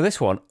 So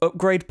this one,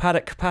 upgrade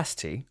paddock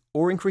capacity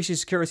or increases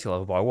security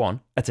level by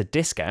 1 at a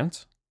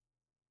discount.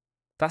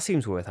 That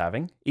seems worth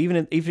having.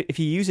 Even if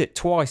you use it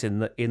twice in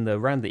the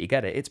round that you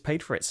get it, it's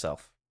paid for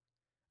itself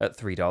at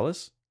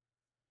 $3.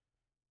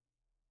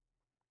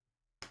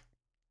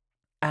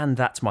 And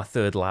that's my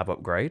 3rd lab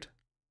upgrade.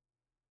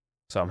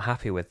 So I'm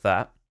happy with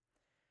that.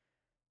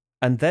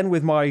 And then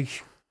with my...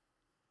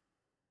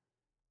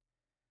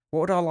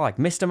 What would I like?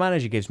 Mr.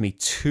 Manager gives me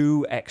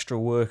 2 extra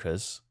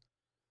workers.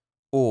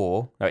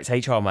 Or... No, it's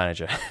HR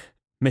Manager.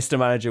 Mr.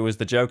 Manager was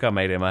the joke I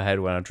made in my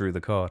head when I drew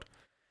the card.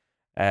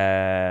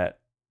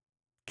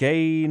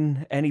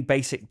 Gain any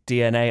basic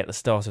DNA at the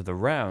start of the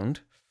round.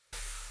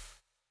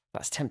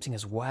 That's tempting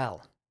as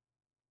well.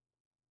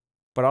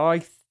 But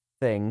I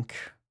think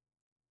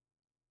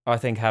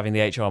having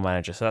the HR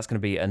Manager, so that's going to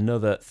be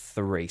another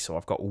 3. So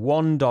I've got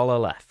 $1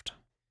 left.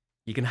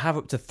 You can have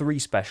up to 3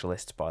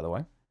 specialists, by the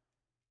way.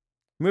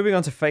 Moving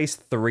on to phase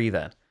 3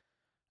 then.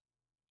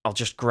 I'll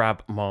just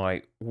grab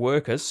my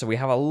workers. So we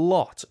have a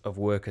lot of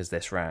workers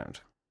this round.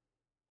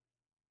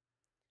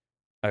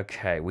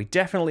 Okay, we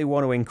definitely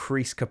want to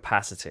increase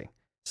capacity.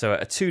 So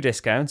at a 2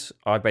 discount,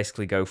 I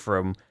basically go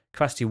from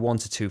capacity 1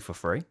 to 2 for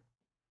free.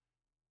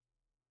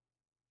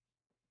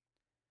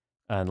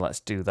 And let's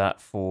do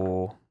that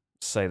for,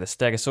 say, the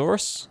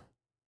Stegosaurus.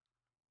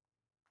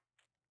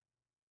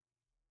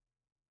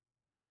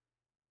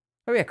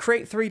 Oh yeah,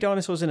 create 3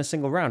 dinosaurs in a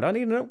single round. I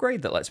need an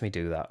upgrade that lets me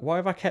do that. Why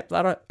have I kept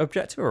that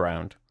objective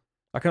around?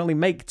 I can only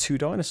make 2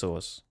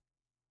 dinosaurs.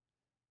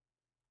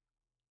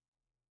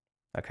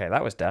 Okay,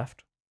 that was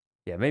daft.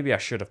 Yeah, maybe I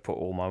should have put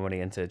all my money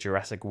into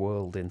Jurassic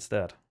World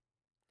instead.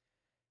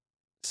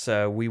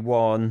 So we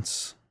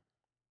want...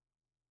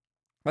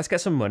 Let's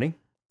get some money.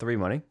 3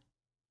 money.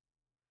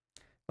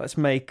 Let's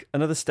make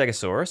another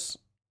Stegosaurus.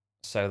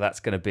 So that's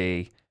going to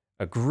be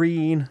a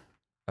green,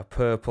 a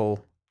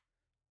purple,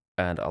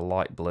 and a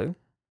light blue.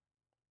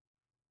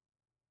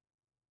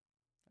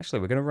 Actually,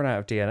 we're going to run out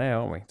of DNA,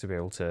 aren't we, to be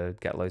able to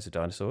get loads of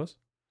dinosaurs.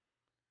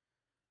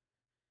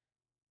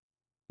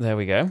 There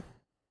we go.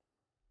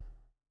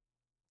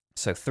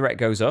 So threat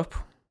goes up.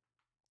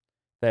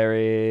 There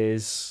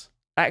is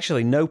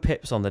actually no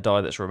pips on the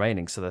die that's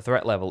remaining, so the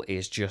threat level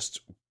is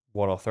just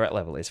what our threat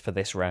level is for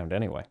this round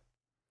anyway.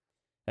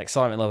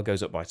 Excitement level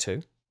goes up by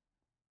 2.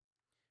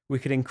 We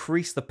could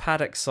increase the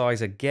paddock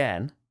size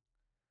again.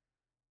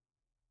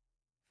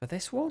 For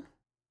this one?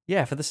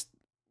 Yeah, for this...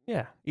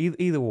 Yeah,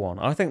 either one.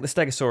 I think the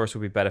Stegosaurus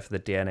would be better for the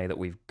DNA that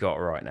we've got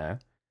right now.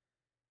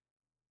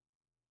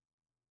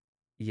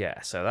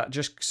 Yeah, so that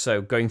just...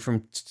 So going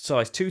from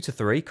size 2 to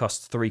 3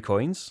 costs 3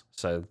 coins.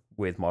 So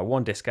with my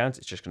 1 discount,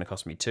 it's just going to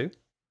cost me 2.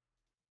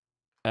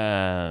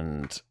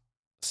 And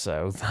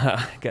so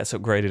that gets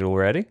upgraded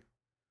already.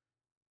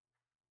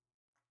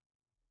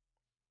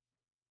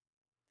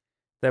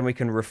 Then we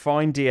can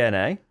refine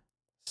DNA.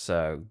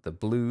 So the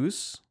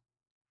blues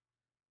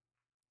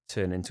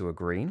turn into a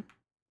green.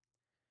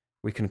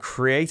 We can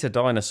create a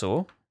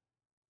dinosaur.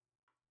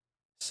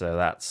 So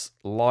that's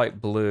light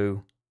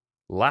blue,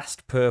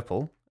 last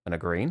purple, and a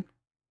green.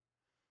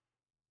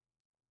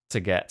 To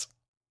get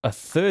a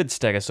 3rd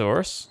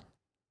Stegosaurus.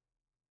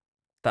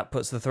 That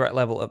puts the threat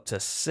level up to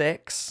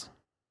 6.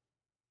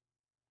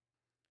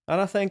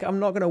 And I think I'm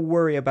not going to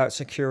worry about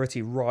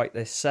security right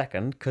this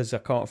second, because I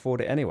can't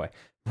afford it anyway.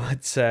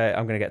 But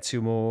I'm going to get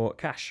 2 more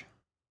cash.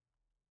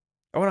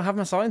 I want to have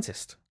my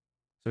scientist.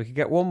 So we could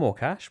get 1 more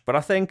cash. But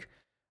I think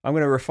I'm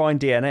going to refine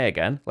DNA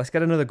again. Let's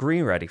get another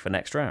green ready for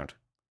next round.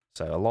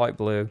 So a light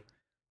blue,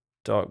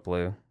 dark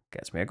blue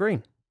gets me a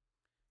green.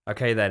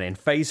 Okay, then in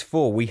phase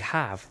 4, we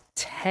have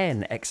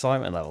 10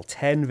 excitement level,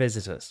 10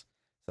 visitors.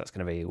 So that's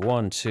going to be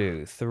 1,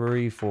 2,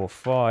 3, 4,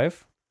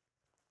 5,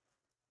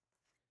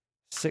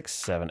 6,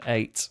 7,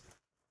 8,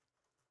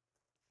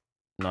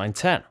 9,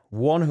 10.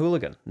 1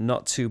 hooligan,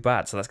 not too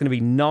bad. So that's going to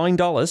be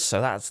 $9.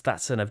 So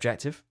that's an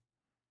objective.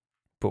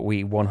 But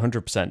we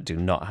 100% do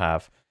not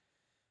have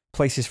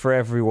places for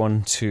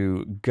everyone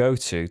to go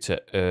to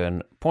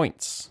earn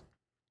points.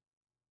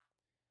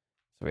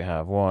 So we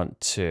have 1,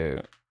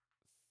 2,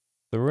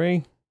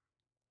 3,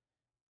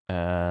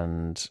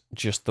 and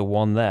just the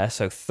 1 there.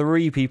 So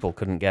 3 people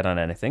couldn't get on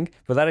anything,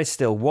 but that is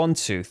still 1,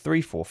 2,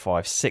 3, 4,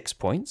 5, 6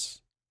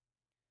 points.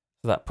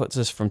 So that puts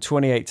us from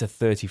 28 to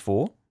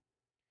 34.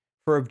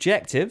 For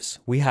objectives,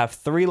 we have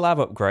 3 lab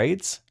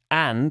upgrades,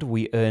 and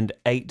we earned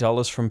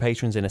 $8 from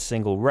patrons in a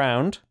single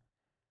round,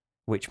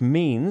 which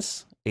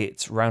means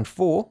it's round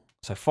 4,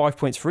 so 5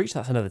 points for each.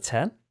 That's another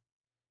 10.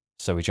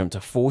 So we jump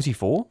to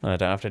 44, and I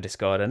don't have to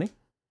discard any.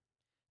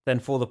 Then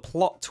for the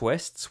plot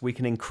twists, we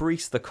can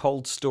increase the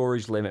cold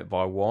storage limit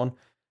by 1.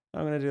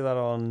 I'm going to do that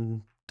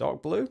on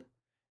dark blue.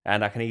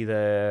 And I can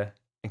either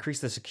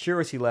increase the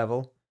security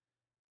level,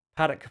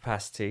 paddock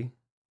capacity,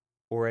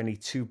 or any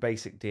 2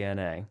 basic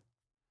DNA.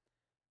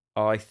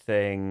 I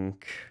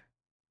think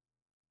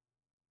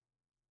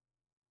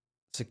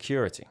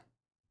security.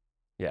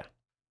 Yeah.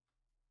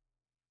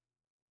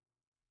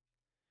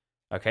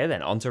 Okay,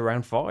 then on to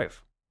round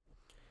 5.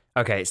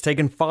 Okay, it's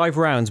taken 5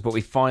 rounds, but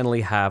we finally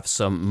have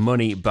some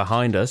money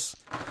behind us.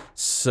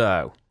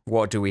 So,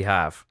 what do we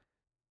have?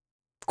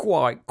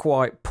 Quite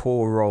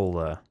poor roll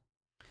there.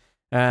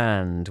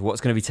 And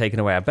what's going to be taken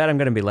away? I bet I'm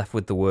going to be left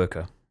with the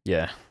worker.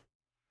 Yeah.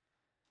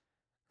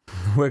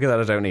 Worker that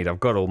I don't need. I've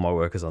got all my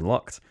workers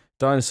unlocked.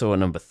 Dinosaur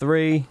number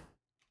 3.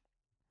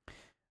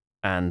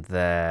 And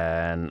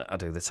then I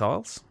do the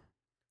tiles.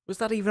 Was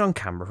that even on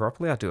camera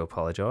properly? I do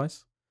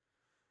apologise.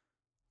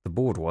 The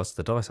board was.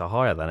 The dice are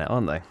higher than it,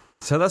 aren't they?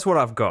 So that's what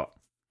I've got.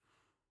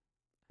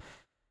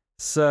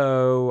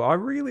 So I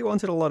really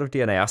wanted a lot of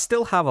DNA. I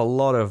still have a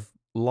lot of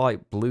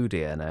light blue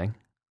DNA.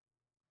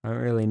 I don't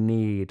really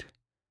need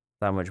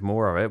that much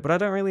more of it, but I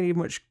don't really need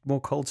much more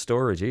cold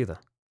storage either.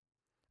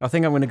 I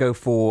think I'm going to go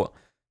for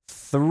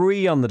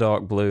 3 on the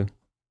dark blue,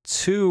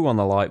 2 on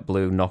the light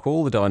blue, knock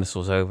all the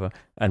dinosaurs over,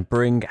 and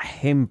bring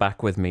him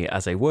back with me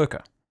as a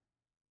worker.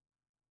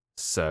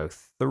 So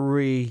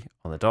 3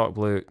 on the dark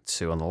blue,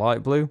 2 on the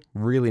light blue.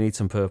 Really need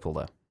some purple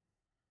though.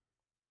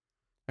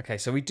 Okay,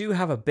 so we do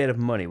have a bit of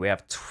money. We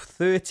have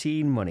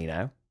 13 money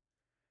now.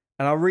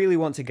 And I really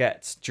want to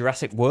get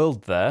Jurassic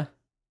World there.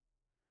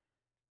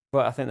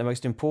 But I think the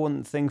most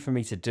important thing for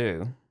me to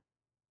do,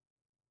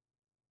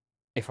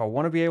 if I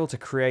want to be able to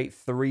create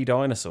 3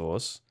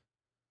 dinosaurs,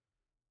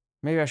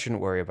 maybe I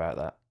shouldn't worry about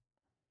that.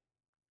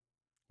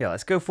 Yeah,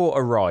 let's go for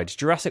a ride.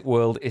 Jurassic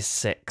World is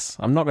 6.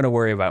 I'm not going to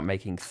worry about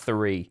making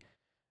 3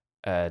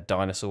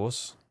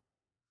 dinosaurs.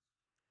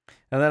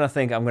 And then I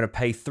think I'm going to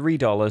pay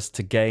 $3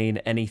 to gain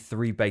any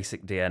 3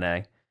 basic DNA.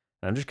 And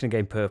I'm just going to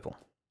gain purple.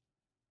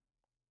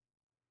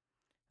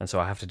 And so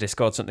I have to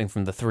discard something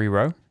from the 3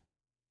 row.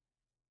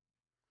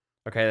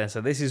 Okay then,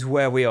 so this is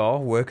where we are.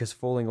 Workers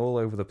falling all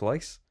over the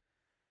place.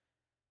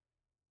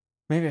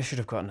 Maybe I should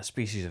have gotten a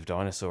species of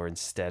dinosaur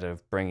instead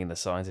of bringing the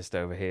scientist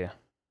over here.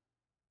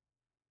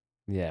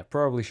 Yeah,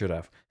 probably should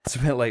have. It's a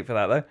bit late for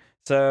that though.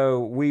 So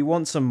we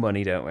want some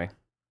money, don't we?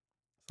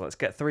 So let's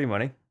get 3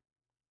 money.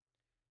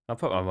 I'll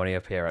put my money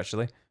up here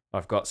actually.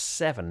 I've got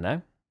 7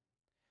 now.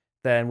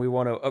 Then we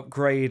want to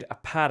upgrade a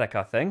paddock,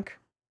 I think.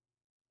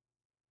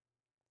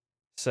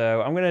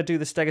 So I'm going to do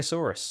the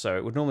Stegosaurus. So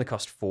it would normally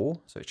cost 4,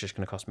 so it's just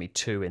going to cost me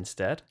 2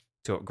 instead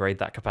to upgrade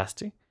that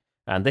capacity.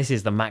 And this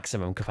is the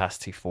maximum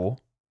capacity 4.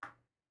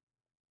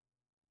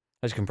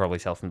 As you can probably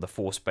tell from the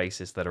 4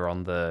 spaces that are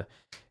on the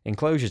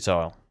enclosure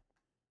tile.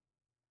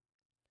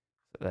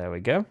 So there we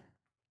go. So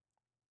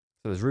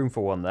there's room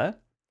for 1 there.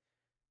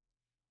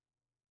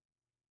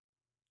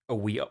 Oh,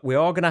 we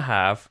are going to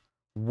have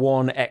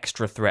 1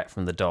 extra threat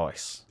from the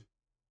dice.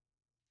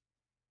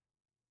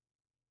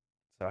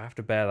 So I have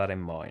to bear that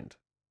in mind.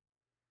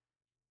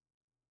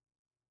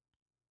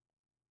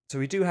 So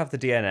we do have the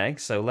DNA,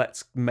 so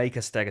let's make a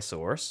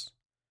Stegosaurus.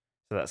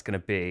 So that's going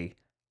to be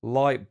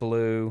light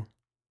blue,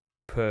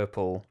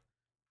 purple,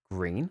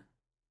 green.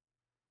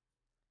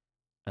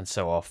 And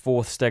so our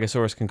 4th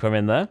Stegosaurus can come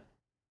in there.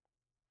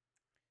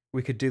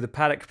 We could do the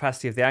paddock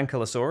capacity of the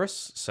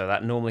Ankylosaurus. So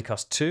that normally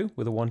costs 2.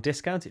 With a 1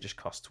 discount, it just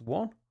costs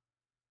 1.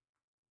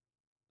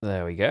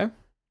 There we go.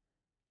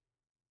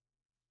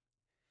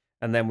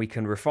 And then we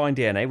can refine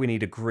DNA. We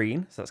need a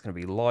green. So that's going to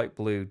be light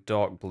blue,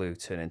 dark blue,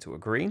 turn into a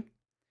green.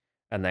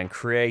 And then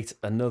create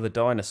another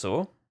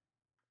dinosaur.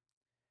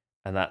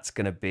 And that's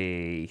going to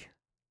be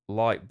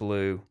light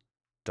blue,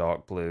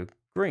 dark blue,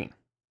 green.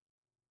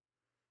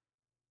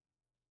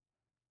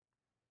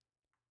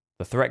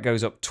 The threat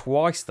goes up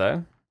twice,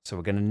 though. So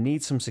we're going to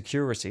need some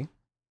security.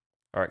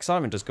 Our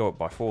excitement does go up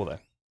by 4, though.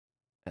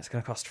 It's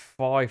going to cost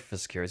 5 for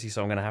security,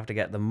 so I'm going to have to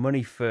get the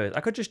money first.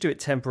 I could just do it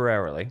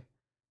temporarily.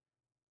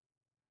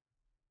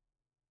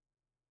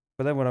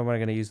 But then what am I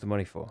going to use the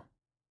money for?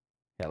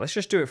 Yeah, let's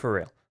just do it for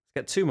real. Let's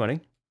get 2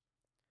 money.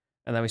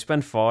 And then we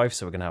spend 5,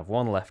 so we're going to have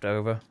 1 left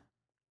over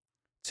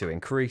to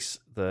increase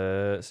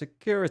the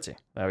security.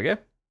 There we go.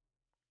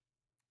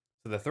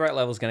 So the threat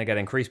level is going to get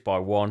increased by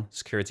 1.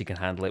 Security can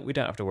handle it. We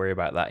don't have to worry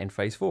about that in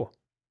phase 4.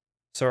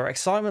 So our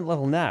excitement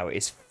level now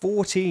is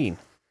 14.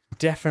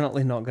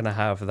 Definitely not going to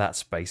have that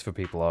space for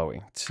people, are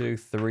we? 2,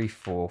 3,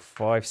 4,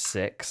 5,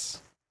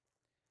 6,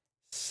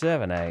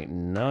 7, 8,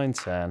 9,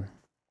 10,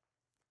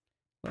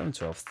 11,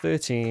 12,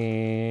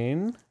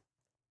 13,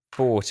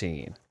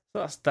 14.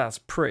 That's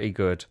pretty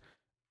good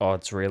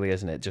odds, really,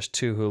 isn't it? Just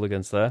 2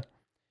 hooligans there.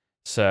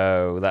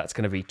 So that's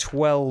going to be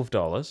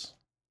 $12.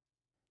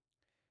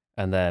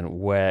 And then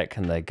where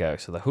can they go?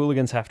 So the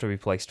hooligans have to be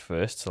placed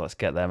first, so let's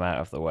get them out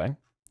of the way.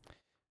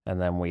 And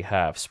then we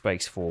have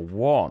space for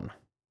 1,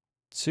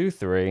 2,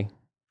 3,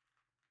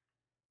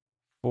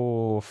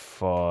 4,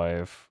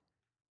 5,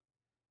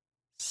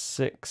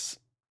 6,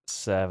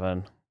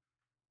 7,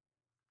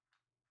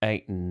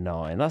 8,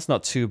 9. That's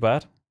not too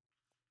bad.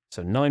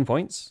 So 9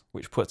 points,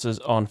 which puts us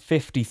on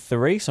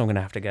 53. So I'm going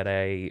to have to get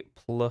a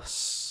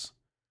plus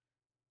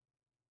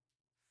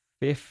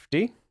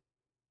 50.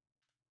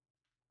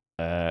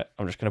 I'm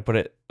just going to put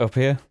it up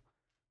here.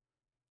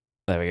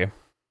 There we go.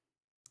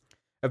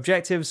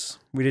 Objectives,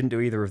 we didn't do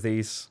either of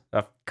these.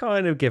 I've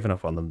kind of given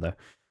up on them, though.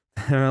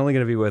 They're only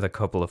going to be worth a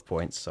couple of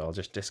points, so I'll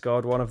just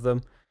discard one of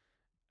them.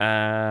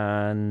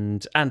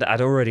 And I'd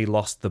already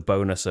lost the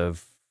bonus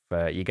of...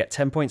 you get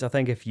 10 points, I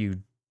think, if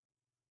you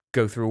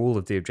go through all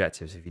of the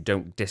objectives, if you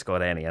don't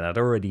discard any, and I'd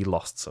already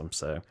lost some,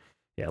 so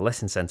yeah,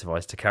 less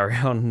incentivized to carry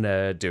on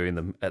doing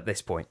them at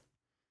this point.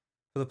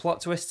 For the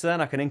plot twists then,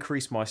 I can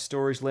increase my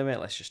storage limit.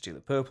 Let's just do the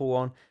purple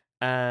one.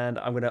 And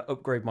I'm going to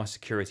upgrade my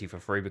security for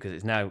free because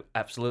it's now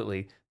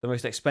absolutely the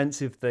most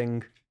expensive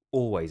thing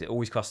always. It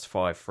always costs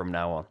 5 from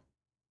now on.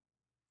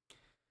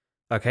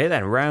 Okay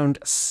then, round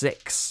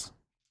 6.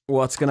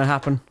 What's going to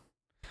happen?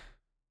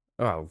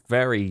 Oh,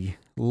 very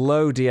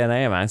low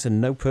DNA amount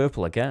and no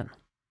purple again.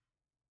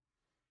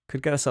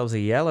 Could get ourselves a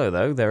yellow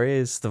though. There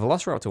is, the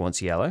Velociraptor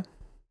wants yellow.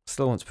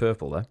 Still wants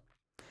purple though.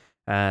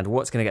 And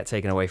what's going to get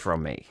taken away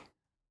from me?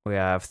 We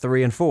have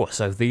 3 and 4,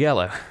 so the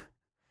yellow.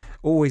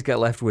 Always get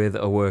left with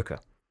a worker.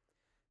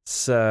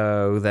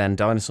 So then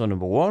dinosaur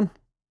number 1.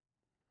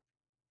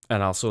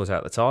 And I'll sort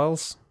out the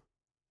tiles.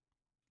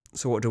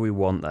 So what do we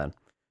want then?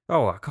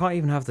 Oh, I can't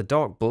even have the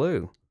dark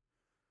blue.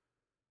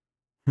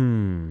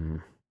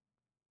 Maybe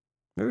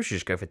we should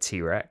just go for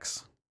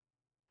T-Rex.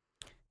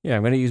 Yeah,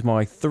 I'm going to use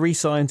my 3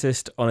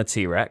 scientist on a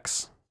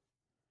T-Rex.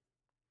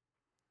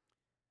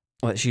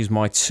 Let's use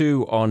my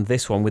 2 on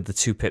this one with the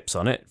 2 pips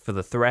on it for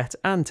the threat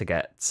and to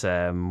get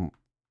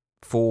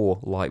 4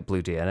 light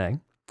blue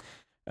DNA.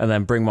 And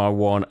then bring my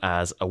 1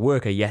 as a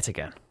worker yet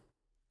again.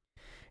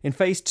 In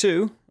phase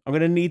 2, I'm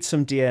going to need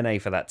some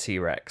DNA for that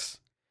T-Rex.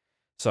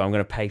 So I'm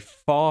going to pay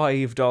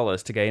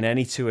 $5 to gain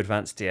any 2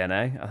 advanced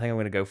DNA. I think I'm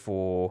going to go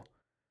for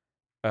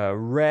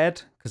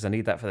red, because I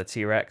need that for the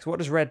T-Rex. What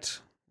does red...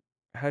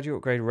 How do you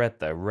upgrade red,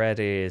 though? Red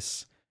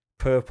is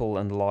purple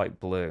and light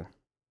blue.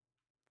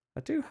 I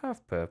do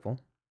have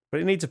purple,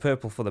 but it needs a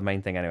purple for the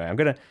main thing anyway. I'm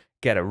going to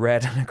get a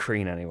red and a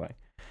green anyway.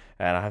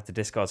 And I have to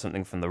discard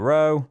something from the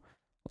row.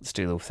 Let's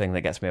do the thing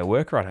that gets me a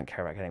worker. I don't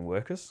care about getting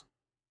workers.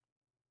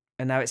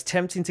 And now it's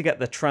tempting to get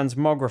the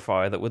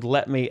transmogrifier that would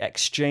let me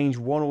exchange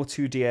 1 or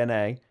 2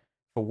 DNA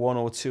for 1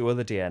 or 2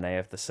 other DNA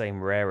of the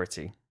same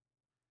rarity.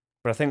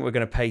 But I think we're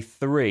going to pay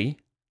 3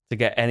 to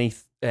get any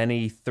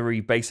 3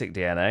 basic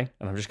DNA,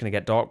 and I'm just going to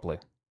get dark blue.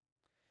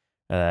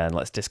 And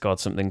let's discard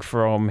something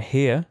from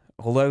here.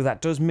 Although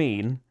that does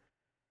mean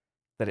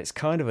that it's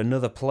kind of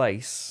another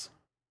place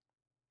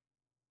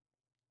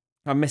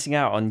I'm missing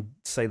out on,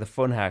 say, the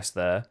funhouse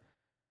there,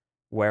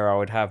 where I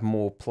would have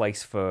more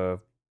place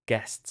for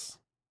guests.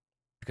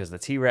 Because the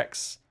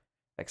T-Rex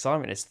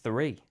excitement is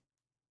 3.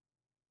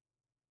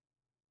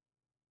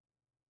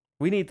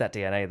 We need that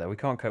DNA, though. We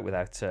can't cope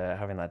without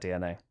having that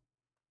DNA.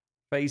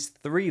 Phase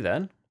 3,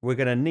 then, we're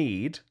going to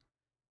need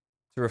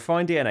to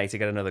refine DNA to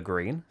get another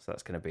green. So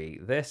that's going to be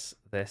this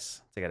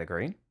to get a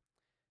green.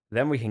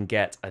 Then we can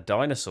get a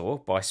dinosaur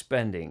by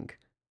spending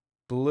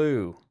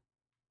blue,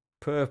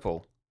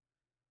 purple,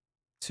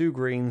 2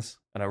 greens,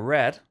 and a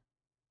red.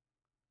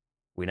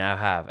 We now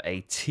have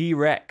a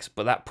T-Rex,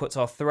 but that puts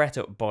our threat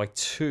up by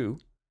 2.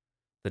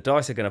 The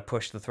dice are going to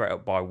push the threat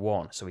up by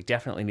 1, so we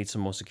definitely need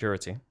some more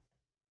security.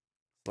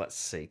 Let's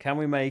see. Can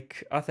we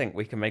make... I think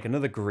we can make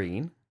another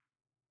green.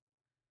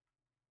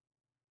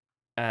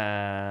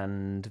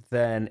 And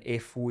then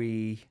if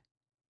we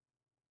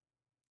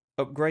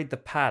upgrade the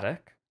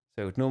paddock,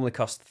 so it would normally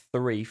cost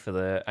 3 for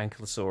the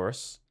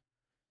Ankylosaurus.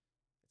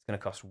 It's going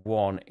to cost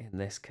 1 in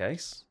this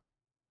case.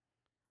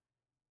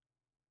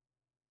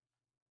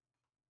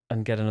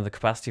 And get another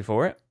capacity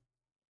for it.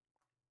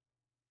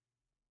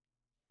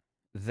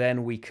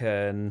 Then we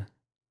can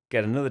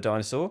get another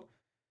dinosaur.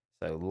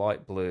 So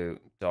light blue,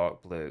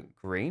 dark blue,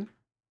 green.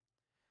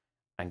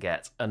 And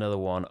get another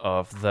one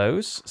of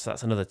those. So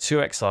that's another 2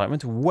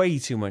 excitement. Way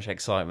too much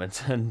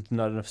excitement and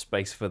not enough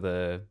space for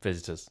the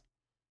visitors.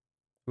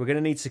 We're going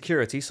to need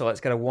security, so let's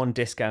get a 1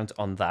 discount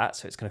on that.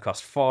 So it's going to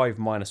cost 5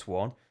 minus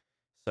 1.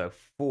 So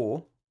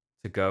 4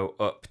 to go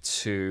up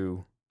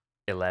to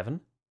 11.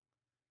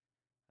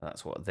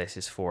 That's what this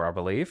is for, I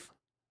believe.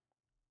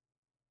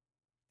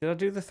 Did I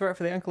do the threat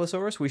for the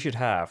Ankylosaurus? We should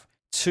have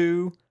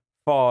 2,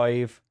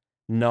 5,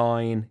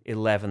 9,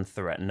 11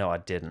 threat. No, I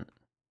didn't.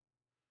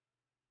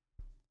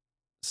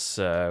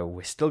 So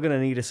we're still going to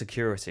need a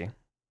security.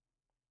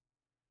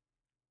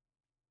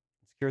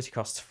 Security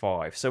costs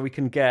 5. So we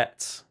can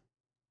get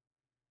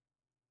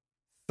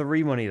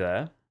 3 money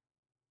there.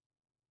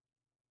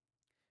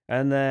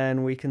 And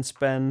then we can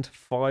spend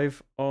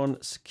 5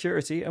 on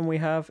security and we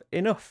have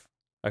enough.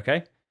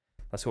 Okay,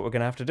 that's what we're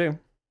going to have to do.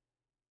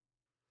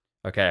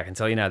 Okay, I can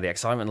tell you now the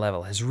excitement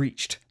level has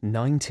reached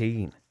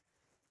 19.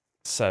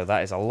 So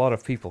that is a lot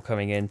of people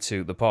coming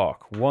into the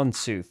park. 1,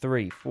 2,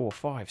 3, 4,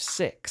 5,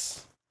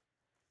 6,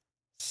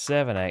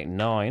 7, 8,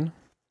 9,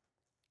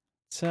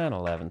 10,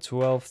 11,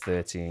 12,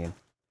 13,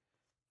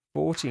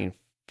 14,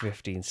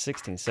 15,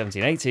 16,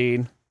 17,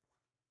 18,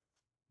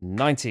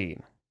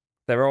 19.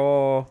 There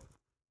are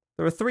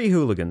 3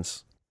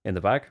 hooligans in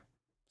the bag.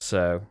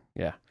 So,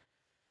 yeah.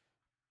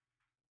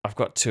 I've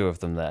got 2 of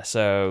them there.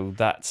 So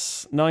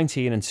that's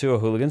 19 and 2 are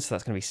hooligans. So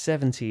that's going to be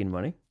 17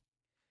 money.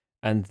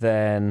 And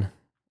then,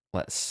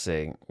 let's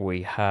see.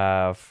 We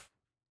have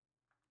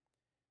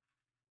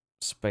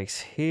space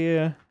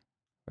here.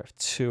 We have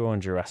 2 on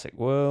Jurassic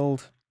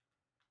World.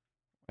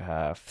 We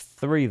have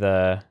 3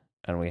 there.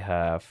 And we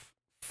have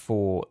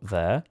 4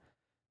 there.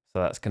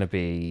 So that's going to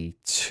be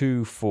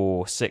 2,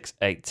 4, 6,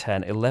 8,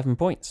 10, 11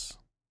 points.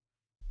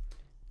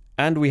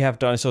 And we have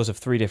dinosaurs of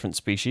 3 different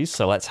species.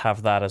 So let's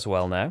have that as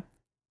well now.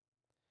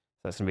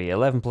 That's going to be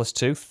 11 plus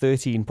 2,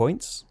 13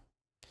 points.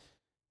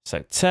 So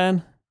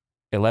 10,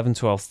 11,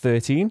 12,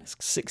 13,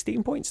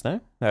 16 points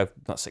now. No,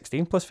 not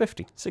 16, plus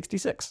 50,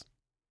 66.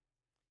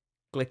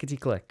 Clickety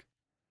click.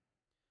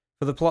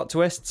 For the plot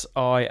twists,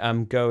 I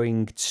am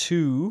going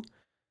to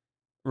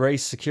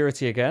raise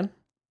security again.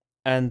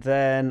 And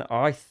then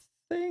I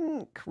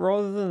think,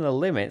 rather than the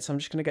limits, I'm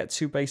just going to get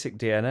 2 basic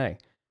DNA.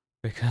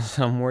 Because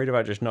I'm worried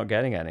about just not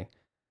getting any.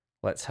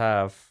 Let's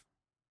have...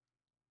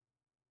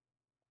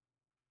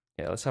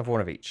 Yeah, let's have 1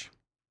 of each.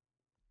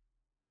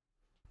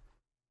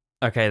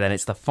 Okay, then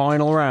it's the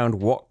final round.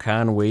 What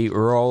can we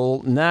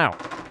roll now?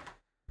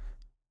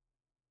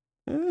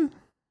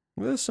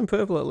 There's some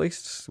purple at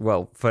least.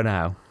 Well, for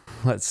now.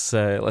 Let's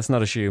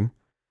not assume.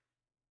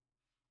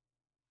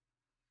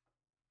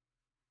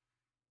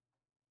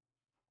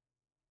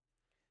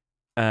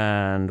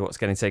 And what's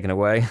getting taken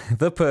away?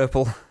 The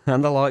purple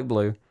and the light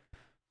blue.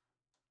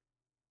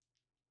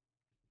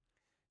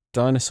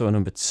 Dinosaur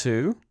number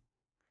 2.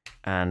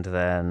 And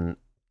then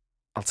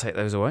I'll take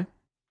those away.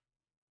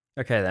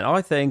 Okay, then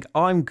I think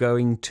I'm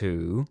going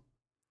to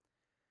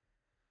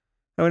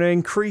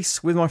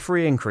increase, with my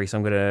free increase,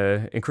 I'm going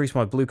to increase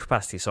my blue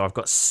capacity. So I've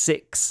got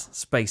 6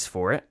 space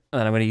for it. And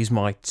then I'm going to use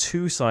my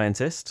 2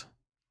 scientist.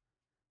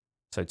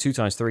 So 2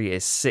 times 3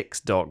 is 6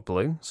 dark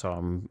blue. So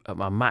I'm at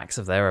my max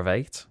of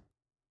 8.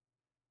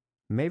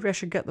 Maybe I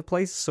should get the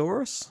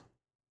Plazosaurus?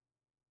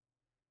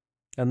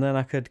 And then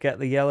I could get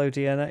the yellow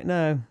DNA.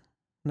 No,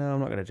 I'm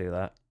not going to do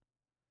that.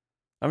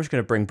 I'm just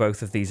going to bring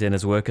both of these in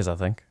as workers, I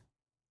think.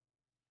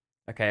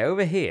 Okay,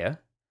 over here,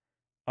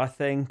 I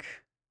think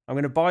I'm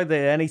going to buy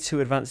any 2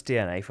 advanced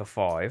DNA for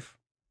 5.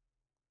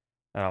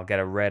 And I'll get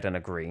a red and a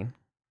green.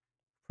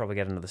 Probably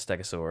get another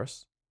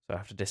Stegosaurus. So I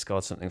have to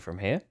discard something from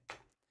here.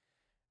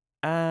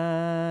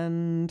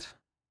 And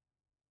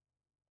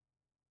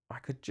I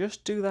could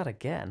just do that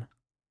again.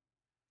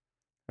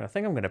 And I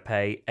think I'm going to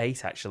pay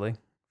 8, actually,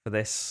 for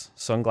this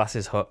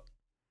sunglasses hut.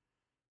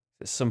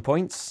 There's some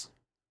points.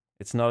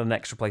 It's not an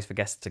extra place for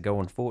guests to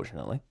go,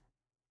 unfortunately.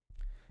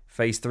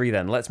 Phase 3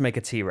 then. Let's make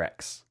a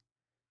T-Rex.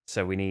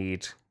 So we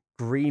need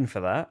green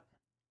for that.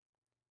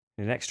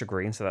 We need an extra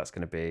green, so that's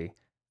going to be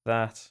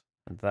that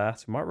and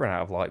that. We might run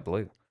out of light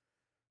blue.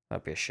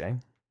 That'd be a shame.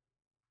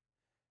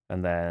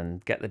 And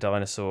then get the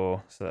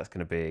dinosaur, so that's going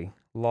to be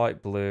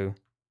light blue,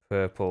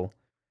 purple,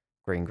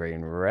 green,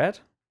 green, red.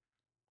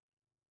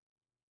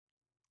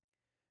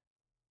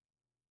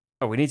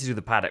 Oh, we need to do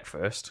the paddock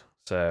first.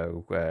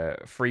 So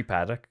free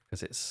paddock,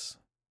 because it's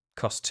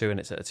cost 2 and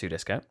it's at a 2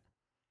 discount.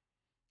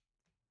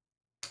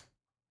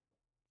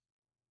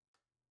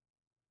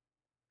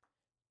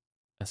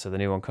 And so the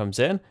new one comes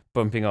in,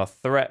 bumping our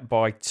threat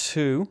by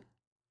 2.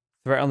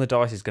 Threat on the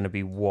dice is going to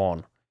be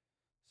 1.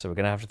 So we're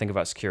going to have to think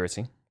about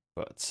security.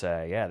 But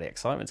yeah, the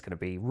excitement's going to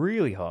be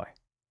really high.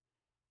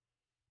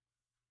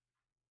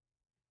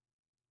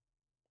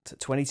 It's at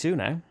 22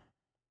 now.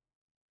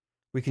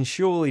 We can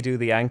surely do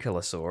the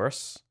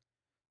Ankylosaurus.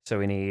 So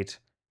we need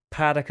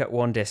paddock at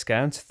 1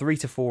 discount. 3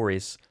 to 4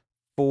 is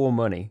 4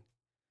 money.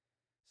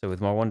 So with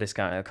my 1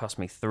 discount, it'll cost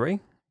me 3.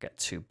 Get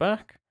 2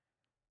 back.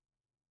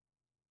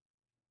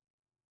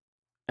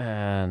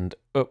 And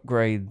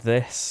upgrade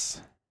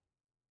this.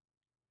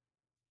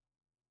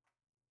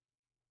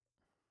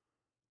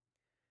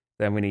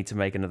 Then we need to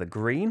make another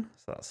green.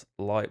 So that's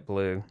light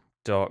blue,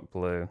 dark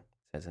blue,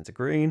 turns into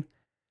green.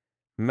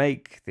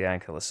 Make the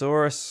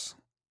Ankylosaurus.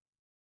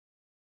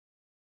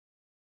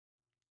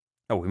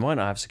 Oh, we might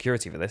not have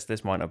security for this.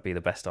 This might not be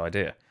the best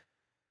idea.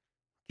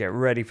 Get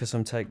ready for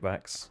some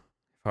takebacks.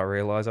 If I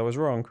realise I was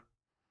wrong.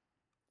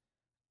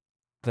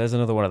 There's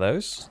another one of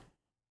those.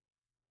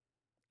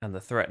 And the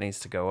threat needs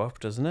to go up,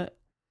 doesn't it?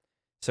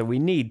 So we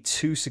need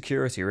 2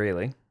 security,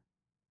 really.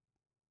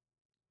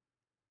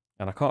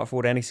 And I can't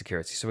afford any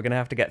security, so we're going to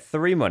have to get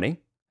 3 money.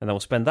 And then we'll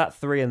spend that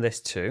 3 and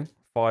this 2,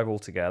 5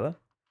 altogether,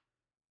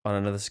 on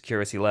another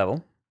security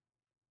level.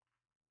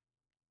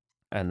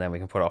 And then we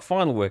can put our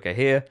final worker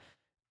here.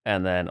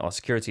 And then our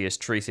security is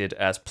treated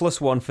as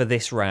 +1 for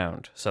this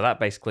round. So that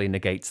basically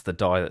negates the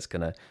die that's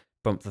going to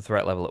bump the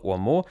threat level at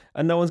 1 more.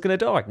 And no one's going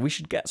to die. We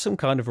should get some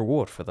kind of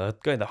reward for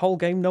the whole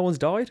game. No one's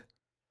died.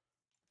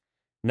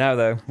 Now,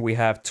 though, we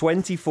have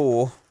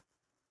 24,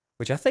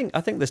 which I think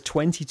there's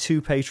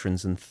 22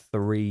 patrons and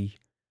 3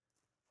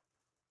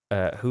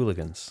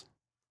 hooligans.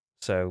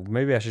 So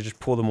maybe I should just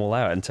pull them all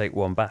out and take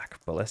 1 back.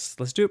 But let's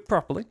do it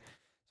properly.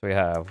 So we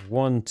have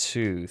 1,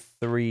 2,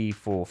 3,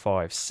 4,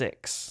 5,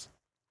 6,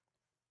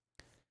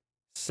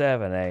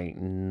 7, 8,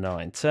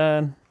 9,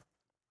 10,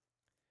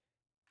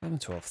 11,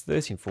 12,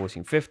 13,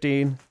 14,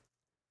 15,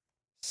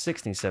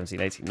 16, 17,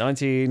 18,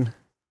 19,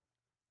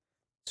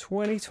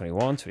 20,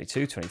 21,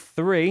 22,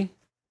 23.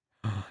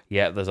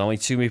 Yeah, there's only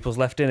 2 meeples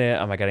left in here.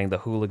 Am I getting the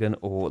hooligan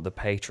or the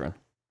patron?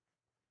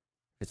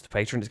 If it's the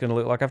patron, it's going to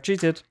look like I've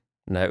cheated.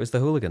 No, it was the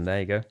hooligan. There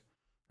you go.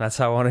 That's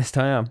how honest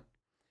I am.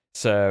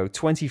 So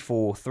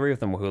 24, 3 of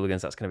them were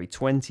hooligans. That's going to be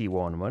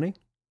 21 money.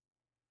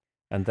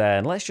 And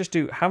then let's just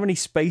do, how many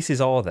spaces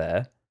are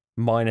there?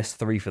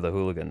 -3 for the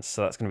hooligans.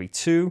 So that's going to be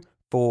 2,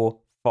 4,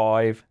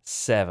 5,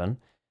 7,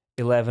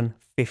 11,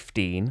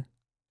 15.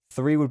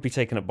 3 would be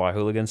taken up by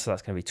hooligans, so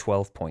that's going to be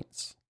 12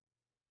 points.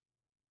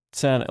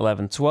 10,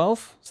 11,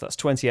 12, so that's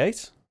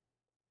 28.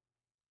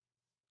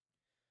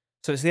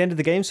 So it's the end of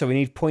the game, so we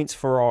need points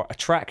for our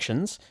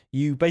attractions.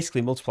 You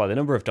basically multiply the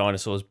number of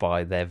dinosaurs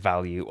by their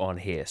value on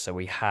here. So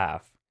we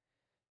have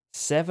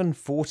 7,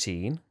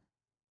 14,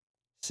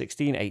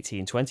 16,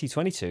 18, 20,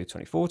 22,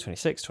 24,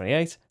 26,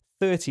 28,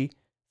 30,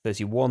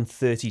 31,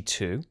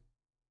 32.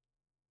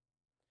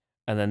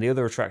 And then the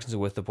other attractions are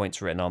worth the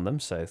points written on them,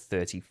 so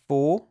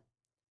 34,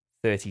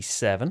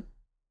 37.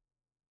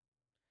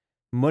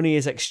 Money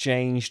is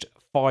exchanged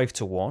 5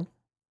 to 1.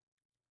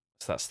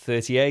 So that's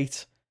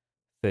 38,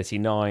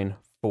 39,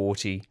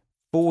 40,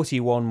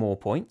 41 more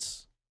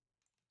points.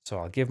 So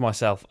I'll give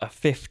myself a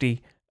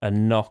 50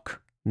 and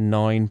knock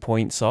 9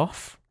 points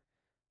off.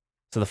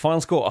 So the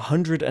final score,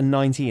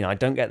 119. I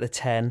don't get the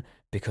 10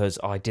 because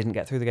I didn't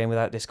get through the game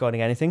without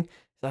discarding anything. Is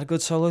that a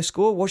good solo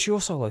score? What's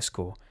your solo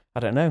score? I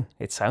don't know.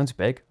 It sounds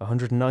big,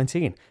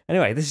 119.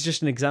 Anyway, this is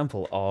just an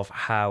example of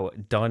how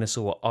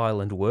Dinosaur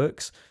Island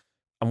works.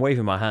 I'm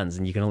waving my hands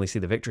and you can only see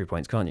the victory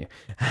points, can't you?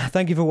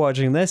 Thank you for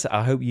watching this.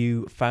 I hope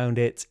you found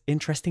it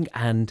interesting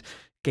and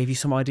gave you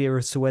some idea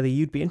as to whether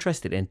you'd be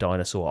interested in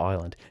Dinosaur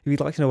Island. If you'd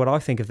like to know what I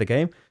think of the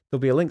game, there'll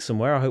be a link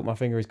somewhere. I hope my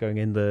finger is going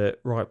in the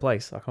right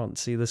place. I can't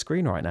see the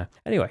screen right now.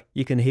 Anyway,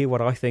 you can hear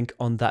what I think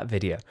on that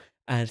video.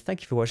 And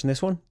thank you for watching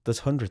this one. There's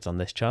hundreds on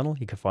this channel.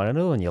 You can find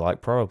another one you like,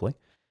 probably.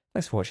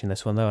 Thanks for watching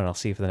this one, though, and I'll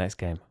see you for the next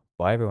game.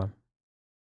 Bye, everyone.